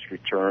Christ's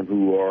return,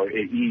 who are at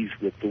ease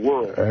with the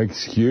world.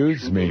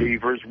 Excuse me.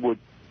 Believers would.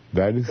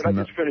 That is. Could I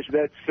just finish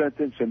that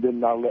sentence, and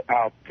then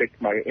I'll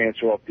take my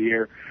answer off the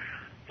air.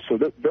 So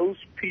those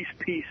peace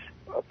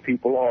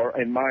people are,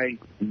 in my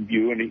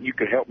view, and you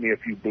could help me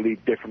if you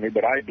believe differently,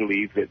 but I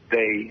believe that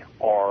they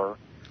are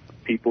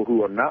people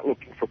who are not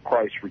looking for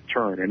Christ's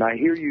return. And I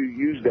hear you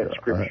use that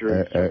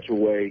scripture in such a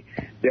way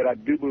that I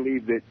do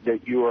believe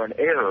that you are in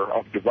error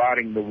of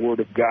dividing the Word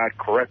of God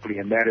correctly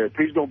in that area.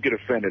 Please don't get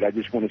offended. I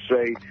just want to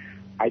say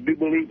I do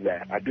believe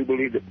that. I do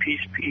believe that peace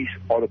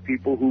are the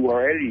people who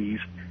are at ease,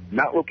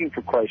 not looking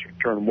for Christ's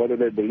return, whether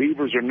they're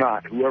believers or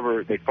not,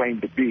 whoever they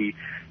claim to be.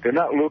 They're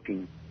not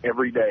looking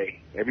every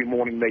day. Every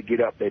morning they get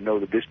up, they know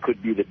that this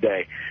could be the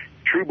day.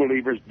 True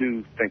believers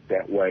do think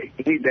that way.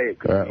 Any day it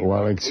could be.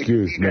 Well,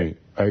 excuse me.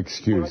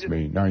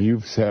 Now,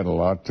 you've said a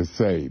lot to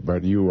say,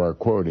 but you are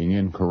quoting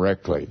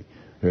incorrectly.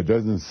 It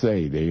doesn't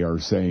say they are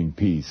saying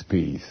peace.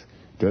 It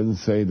doesn't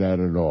say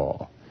that at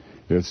all.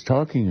 It's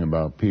talking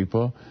about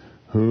people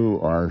who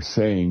are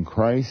saying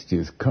Christ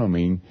is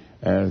coming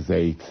as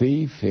a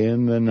thief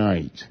in the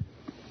night.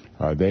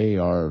 They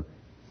are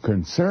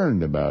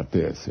concerned about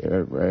this.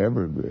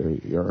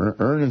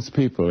 Earnest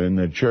people in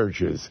the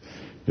churches,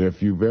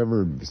 if you've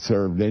ever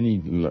served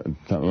any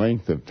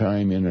length of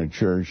time in a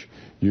church,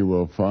 you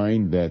will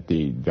find that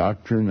the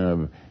doctrine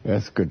of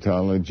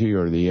eschatology,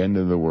 or the end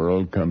of the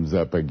world, comes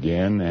up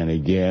again and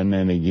again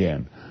and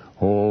again.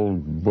 Whole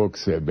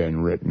books have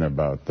been written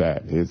about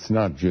that. It's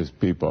not just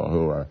people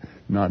who are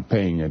not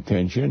paying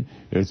attention.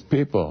 It's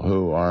people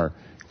who are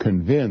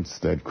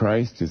convinced that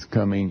Christ is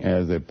coming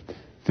as a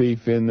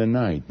thief in the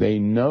night. They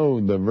know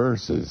the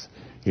verses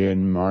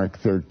in Mark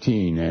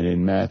 13 and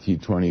in Matthew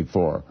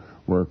 24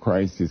 where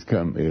Christ is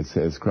it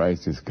says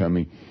Christ is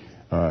coming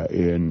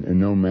and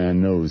no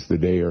man knows the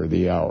day or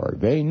the hour.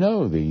 They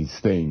know these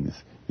things.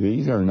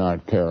 These are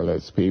not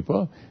careless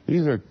people.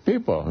 These are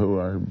people who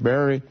are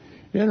very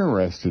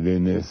interested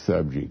in this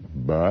subject,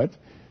 but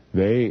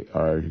they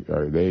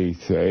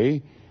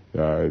say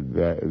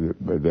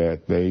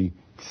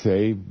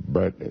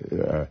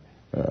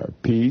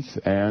peace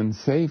and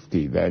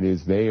safety. That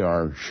is, they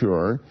are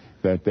sure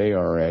that they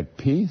are at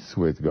peace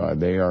with God.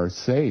 They are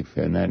safe,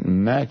 and that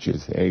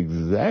matches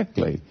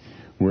exactly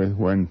with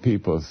when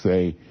people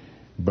say,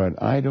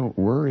 but I don't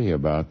worry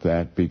about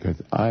that because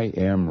I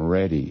am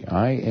ready.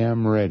 I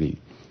am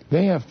ready.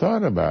 They have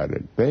thought about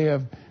it.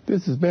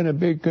 This has been a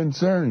big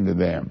concern to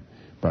them.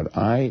 But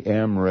I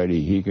am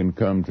ready. He can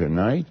come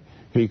tonight.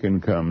 He can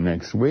come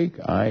next week.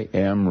 I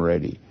am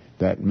ready.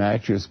 That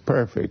matches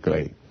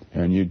perfectly.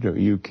 And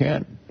you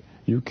can't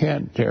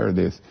tear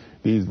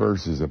these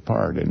verses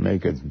apart and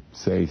make it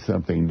say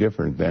something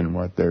different than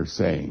what they're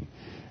saying.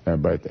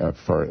 But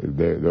for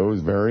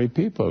those very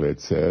people,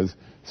 it says,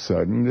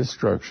 sudden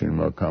destruction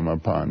will come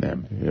upon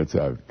them. It's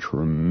a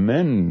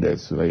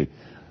tremendously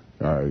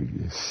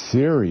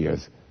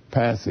serious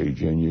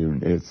passage,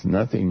 and it's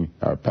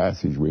a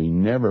passage we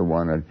never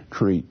want to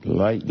treat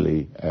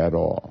lightly at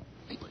all.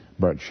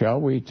 But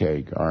shall we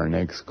take our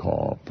next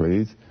call,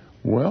 please?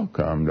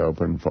 Welcome to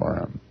Open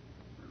Forum.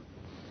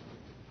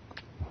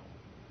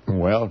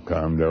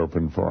 Welcome to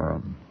Open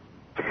Forum.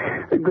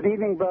 Good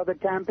evening, Brother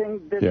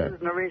Camping. This is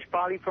Naresh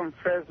Bali from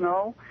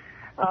Fresno.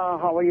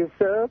 How are you,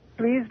 sir?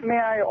 Please, may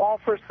I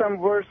offer some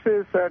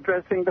verses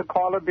addressing the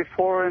caller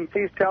before, and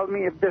please tell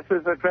me if this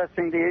is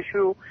addressing the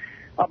issue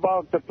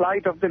about the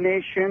plight of the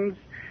nations,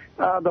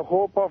 the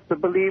hope of the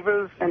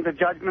believers, and the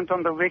judgment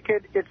on the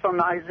wicked. It's on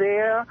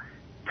Isaiah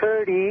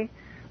 30,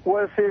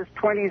 verses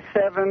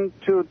 27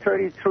 to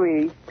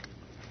 33.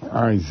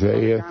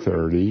 Isaiah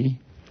 30.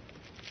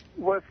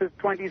 Verses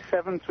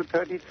 27 to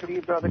 33,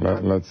 Brother.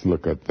 Let's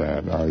look at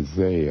that.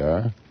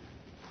 Isaiah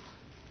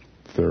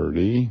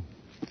 30,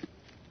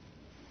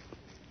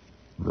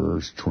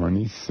 verse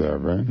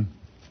 27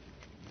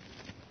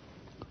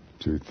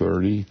 to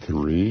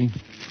 33.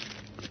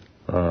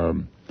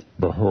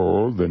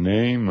 Behold, the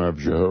name of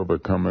Jehovah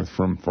cometh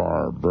from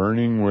far,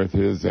 burning with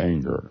his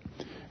anger,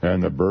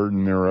 and the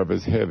burden thereof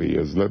is heavy.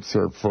 His lips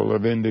are full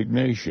of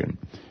indignation,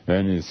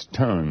 and his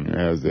tongue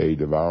as a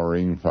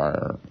devouring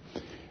fire.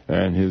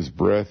 And his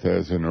breath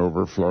as an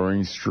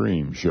overflowing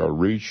stream shall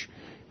reach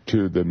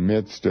to the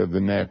midst of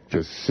the neck,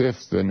 to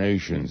sift the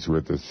nations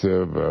with the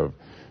sieve of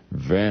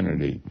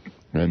vanity.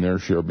 And there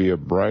shall be a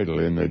bridle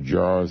in the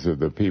jaws of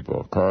the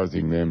people,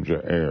 causing them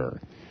to err.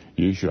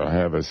 Ye shall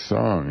have a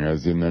song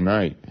as in the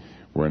night,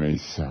 when a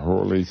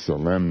holy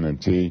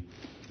solemnity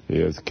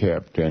is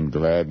kept, and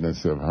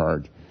gladness of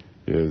heart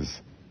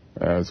is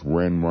as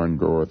when one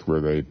goeth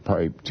with a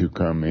pipe to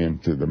come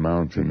into the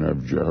mountain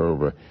of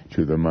Jehovah,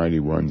 to the mighty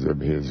ones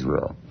of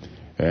Israel.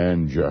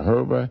 And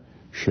Jehovah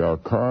shall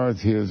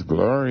cause his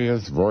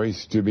glorious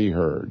voice to be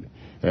heard,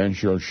 and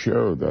shall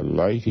show the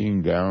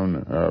lighting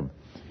down of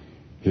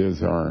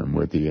his arm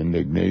with the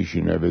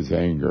indignation of his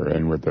anger,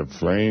 and with the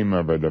flame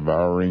of a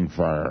devouring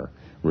fire,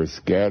 with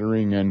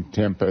scattering and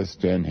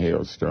tempest and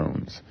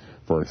hailstones.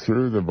 For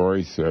through the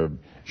voice of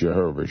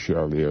Jehovah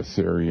shall the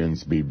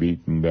Assyrians be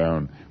beaten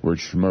down,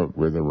 which smote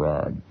with a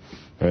rod.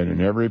 And in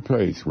every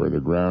place where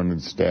the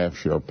grounded staff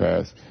shall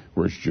pass,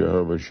 which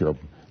Jehovah shall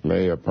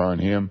lay upon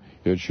him,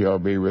 it shall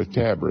be with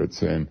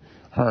tabrets and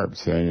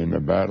harps, and in the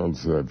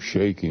battles of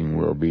shaking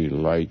will be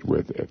light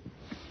with it.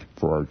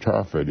 For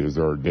Tophet is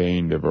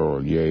ordained of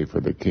old, yea,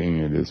 for the king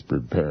it is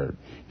prepared.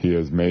 He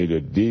has made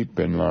it deep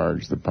and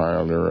large, the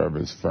pile thereof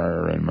is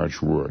fire and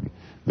much wood.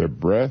 The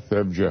breath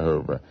of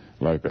Jehovah,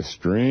 like a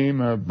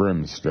stream of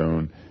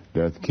brimstone,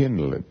 doth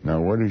kindle it.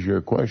 Now, what is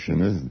your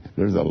question?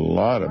 There's a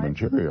lot of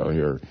material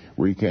here.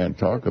 We can't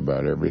talk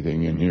about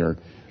everything in here.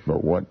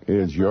 But what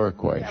is your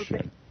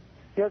question?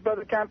 Yes,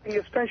 Brother Camping,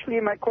 especially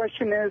my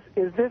question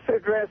is this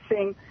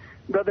addressing,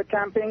 Brother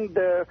Camping,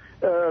 the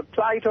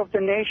plight of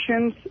the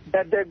nations,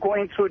 that they're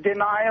going through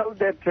denial,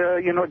 that,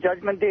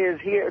 Judgment Day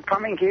is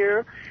coming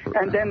here,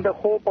 and then the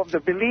hope of the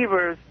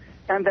believers,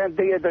 and then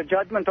the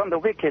judgment on the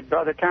wicked,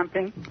 Brother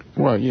Camping?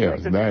 Well,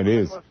 yes, that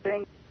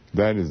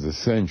is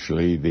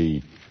essentially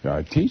the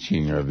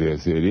teaching of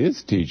this. It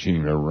is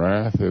teaching the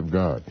wrath of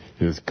God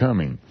is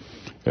coming.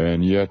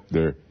 And yet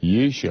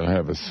ye shall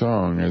have a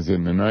song as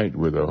in the night,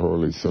 with a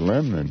holy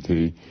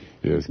solemnity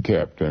is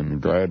kept,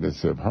 and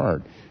gladness of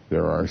heart.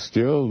 There are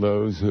still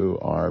those who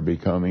are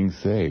becoming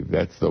saved.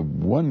 That's the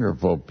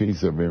wonderful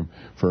piece of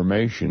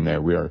information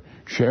that we are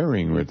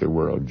sharing with the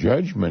world.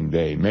 Judgment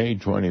Day, May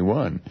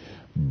 21.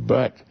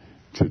 But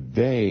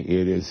today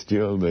it is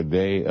still the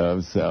day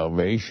of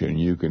salvation.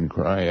 You can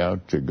cry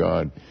out to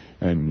God,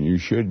 and you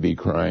should be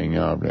crying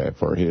out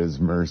for His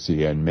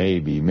mercy, and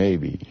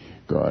maybe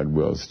God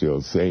will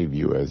still save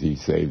you, as He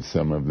saved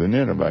some of the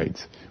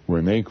Ninevites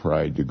when they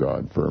cried to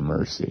God for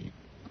mercy.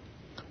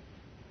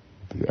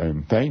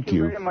 And thank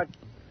you. Very much.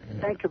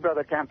 Thank you,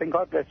 Brother Camping.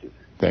 God bless you.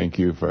 Thank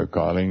you for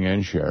calling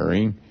and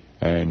sharing.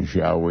 And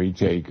shall we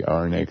take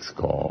our next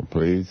call,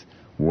 please?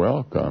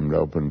 Welcome to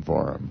Open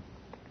Forum.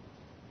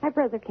 Hi,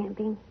 Brother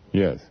Camping.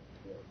 Yes.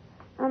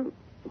 I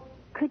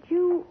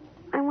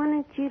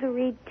wanted you to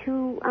read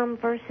two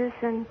verses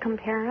and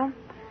compare them.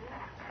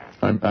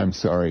 I'm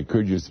sorry,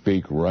 could you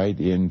speak right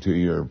into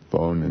your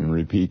phone and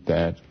repeat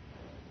that?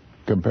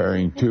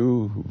 Comparing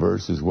two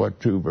verses, what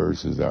two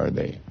verses are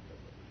they?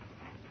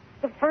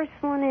 The first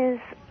one is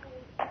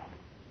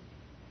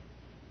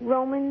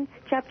Romans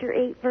chapter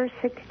 8, verse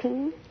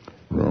 16.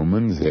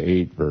 Romans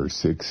 8, verse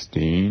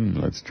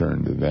 16. Let's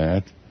turn to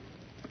that.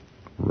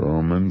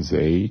 Romans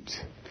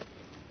 8,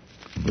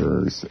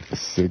 verse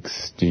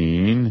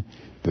 16.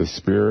 The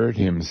Spirit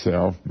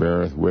Himself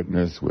beareth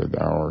witness with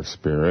our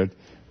spirit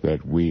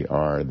that we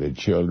are the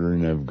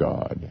children of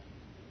God.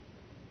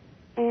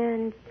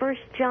 And 1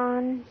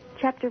 John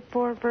chapter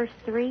 4, verse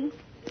 3.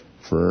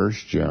 1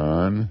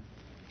 John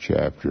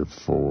chapter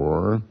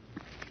 4,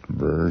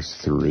 verse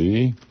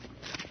 3.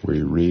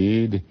 We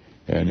read,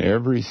 and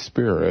every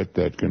spirit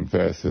that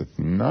confesseth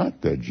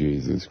not that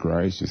Jesus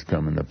Christ is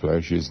come in the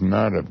flesh is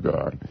not of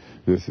God.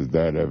 This is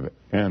that of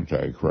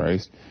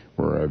Antichrist,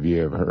 whereof ye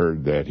have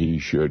heard that he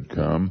should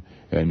come,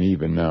 and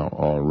even now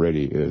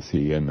already is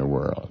he in the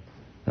world.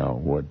 Now,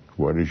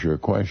 what is your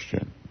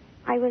question?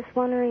 I was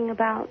wondering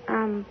about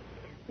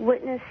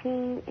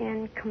witnessing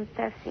and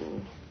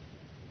confessing.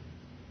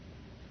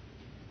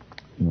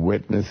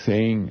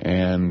 Witnessing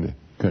and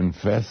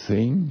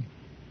confessing?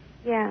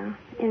 Yeah,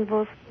 in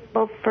both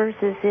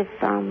verses.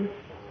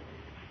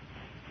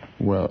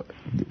 Well,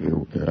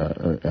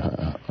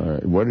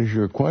 what is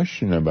your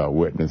question about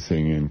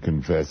witnessing and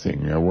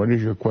confessing? What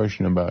is your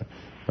question about?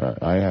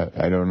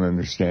 I don't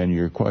understand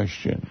your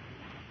question.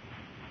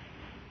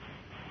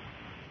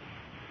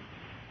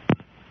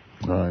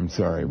 Oh, I'm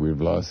sorry, we've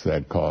lost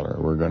that caller.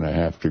 We're going to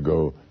have to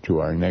go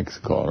to our next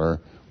caller.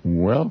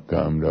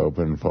 Welcome to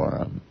Open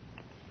Forum.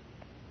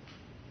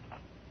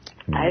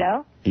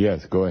 Hello?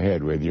 Yes, go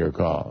ahead with your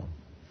call.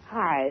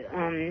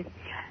 Hi.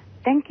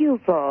 Thank you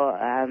for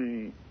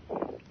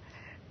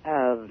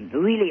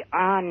really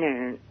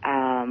honor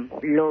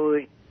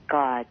Lord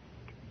God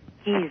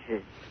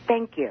Jesus.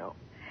 Thank you.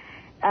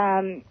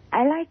 I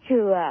like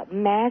to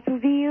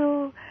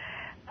Matthew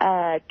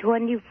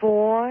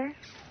 24,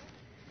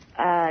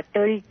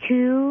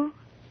 32,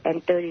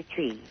 and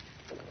 33.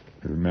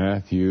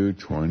 Matthew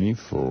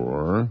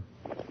 24,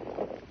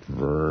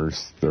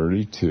 verse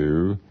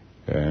 32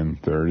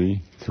 and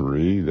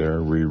 33.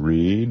 There we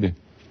read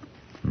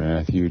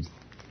Matthew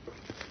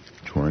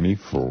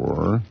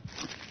 24.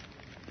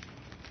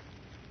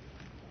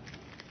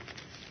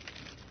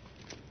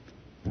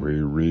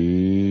 We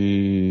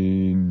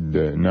read,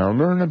 now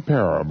learn a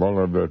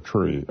parable of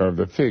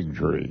the fig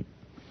tree.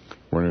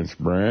 When its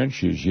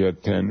branch is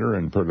yet tender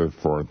and putteth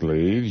forth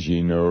leaves,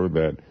 ye know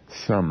that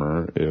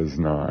summer is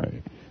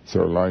nigh.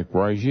 So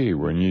likewise ye,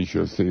 when ye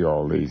shall see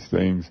all these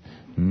things,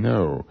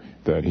 know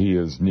that he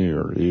is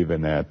near,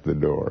 even at the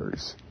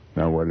doors.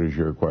 Now, what is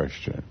your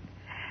question?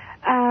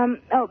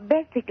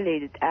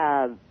 Basically,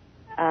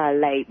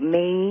 like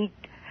May,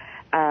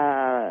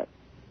 that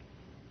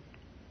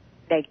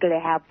could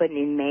happen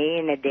in May,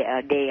 in a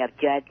day of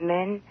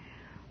judgment.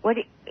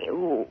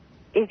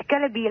 It's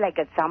gonna be like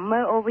a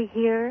summer over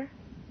here,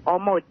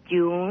 almost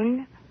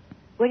June.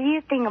 What do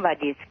you think about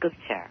this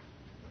scripture?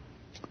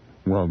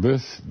 Well,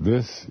 notice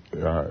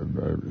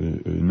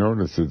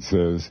it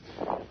says,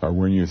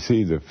 when you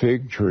see the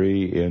fig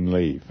tree in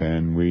leaf,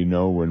 and we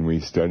know when we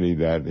study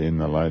that in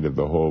the light of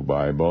the whole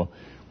Bible,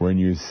 when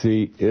you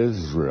see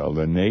Israel,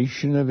 the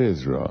nation of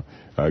Israel,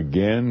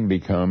 again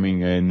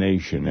becoming a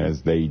nation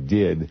as they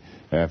did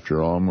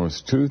after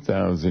almost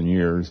 2,000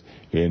 years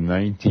in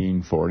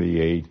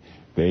 1948,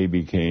 they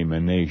became a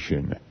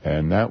nation.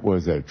 And that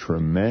was a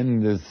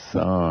tremendous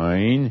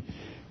sign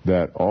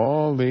that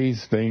all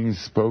these things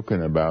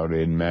spoken about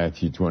in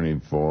Matthew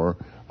 24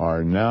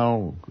 are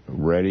now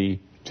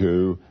ready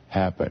to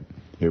happen.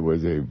 It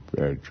was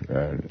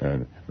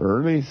an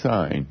early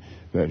sign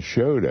that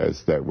showed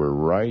us that we're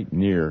right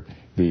near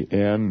the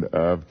end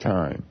of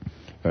time.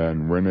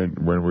 And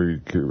when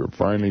we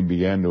finally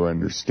began to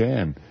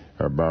understand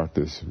about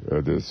this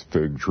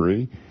fig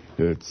tree,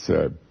 it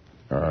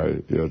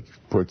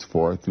puts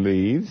forth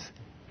leaves.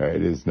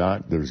 There's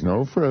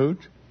no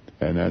fruit,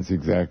 and that's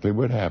exactly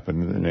what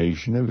happened to the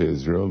nation of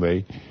Israel.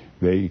 They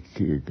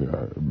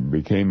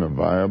became a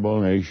viable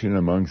nation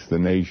amongst the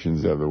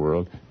nations of the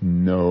world.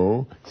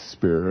 No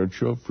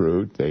spiritual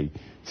fruit. They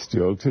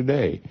still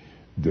today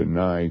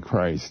deny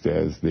Christ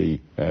as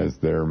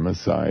their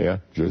Messiah,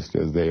 just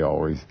as they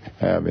always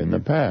have in the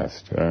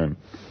past.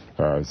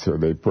 So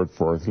they put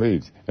forth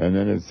leaves. And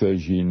then it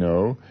says, ye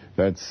know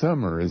that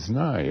summer is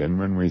nigh. And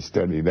when we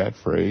study that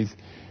phrase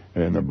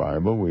in the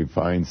Bible, we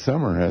find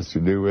summer has to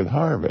do with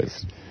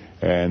harvest.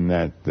 And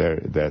that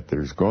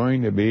there's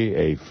going to be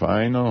a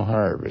final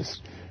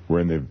harvest.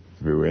 When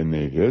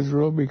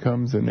Israel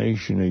becomes a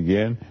nation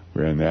again,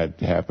 when that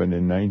happened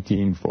in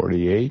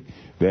 1948,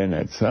 then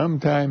at some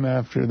time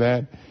after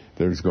that,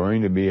 there's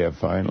going to be a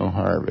final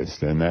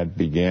harvest. And that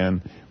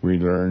began, we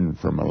learned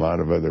from a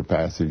lot of other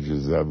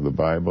passages of the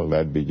Bible,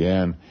 that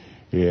began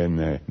in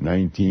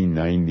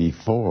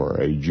 1994,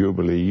 a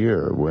Jubilee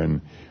year,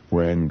 when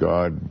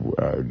God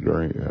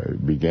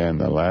began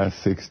the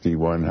last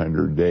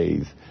 6,100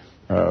 days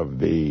of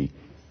the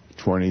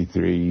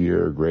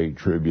 23-year Great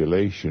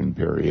Tribulation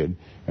period.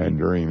 And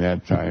during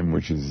that time,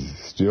 which is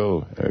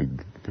still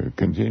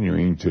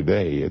continuing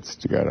today, it's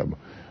got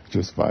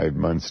just 5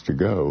 months to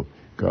go,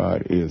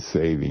 God is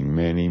saving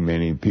many,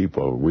 many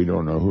people. We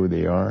don't know who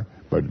they are,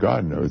 but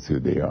God knows who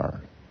they are.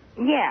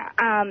 Yeah.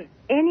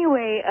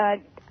 Anyway,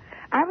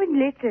 I was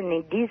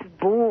listening to this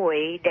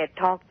boy that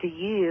talked to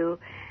you,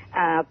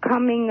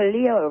 coming a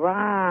little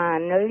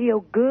around, a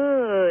little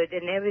good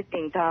and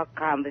everything, talk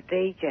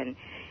conversation.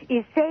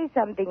 It says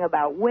something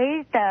about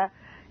where the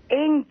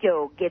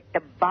angel get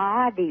the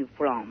body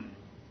from.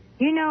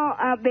 You know,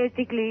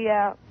 basically,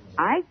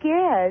 I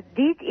guess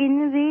this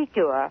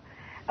individual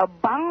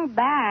bound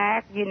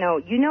back, you know,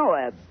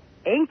 an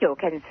angel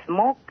can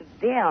smoke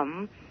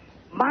them,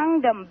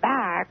 bound them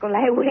back,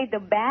 like where the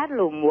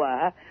bathroom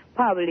was,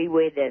 probably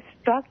where the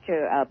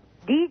structure of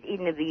this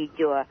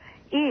individual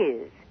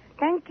is.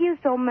 Thank you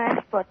so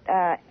much for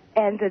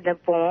answering the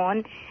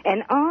phone,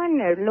 and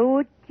honor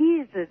Lord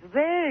Jesus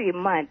very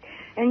much.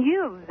 And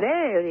you're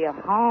very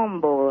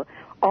humble.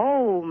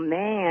 Oh,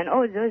 man.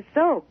 Oh, they're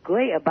so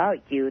great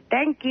about you.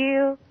 Thank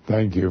you.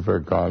 Thank you for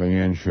calling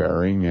and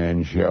sharing.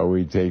 And shall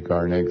we take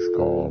our next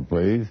call,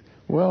 please?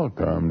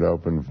 Welcome to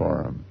Open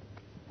Forum.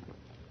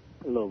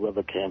 Hello,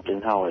 Brother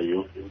Campton. How are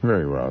you?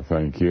 Very well,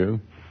 thank you.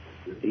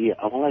 Yeah,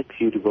 I would like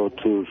you to go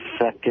to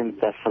 2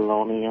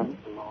 Thessalonians.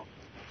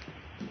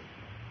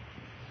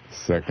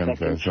 2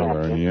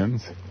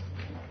 Thessalonians. Chapter.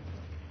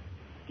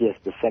 Yes,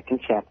 the 2nd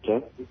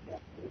chapter.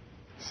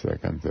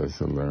 2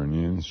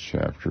 Thessalonians,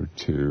 chapter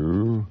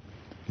 2.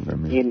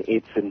 In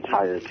its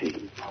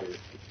entirety.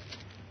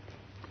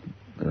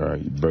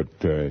 But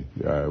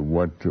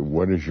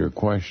what is your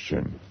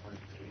question?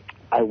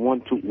 I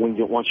want to,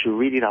 once you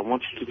read it, I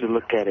want you to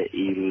look at it,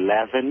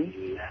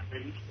 11,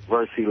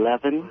 verse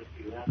 11.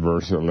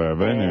 Verse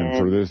 11, and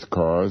for this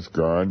cause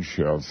God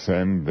shall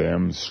send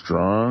them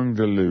strong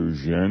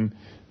delusion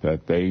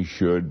that they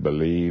should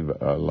believe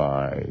a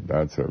lie.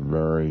 That's a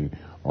very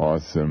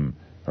awesome,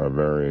 a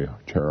very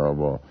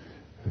terrible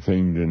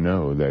thing to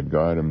know, that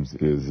God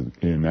is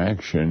in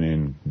action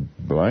in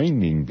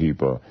blinding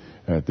people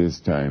at this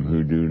time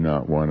who do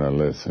not want to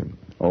listen.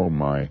 Oh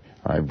my,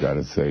 I've got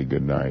to say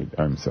good night.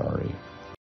 I'm sorry.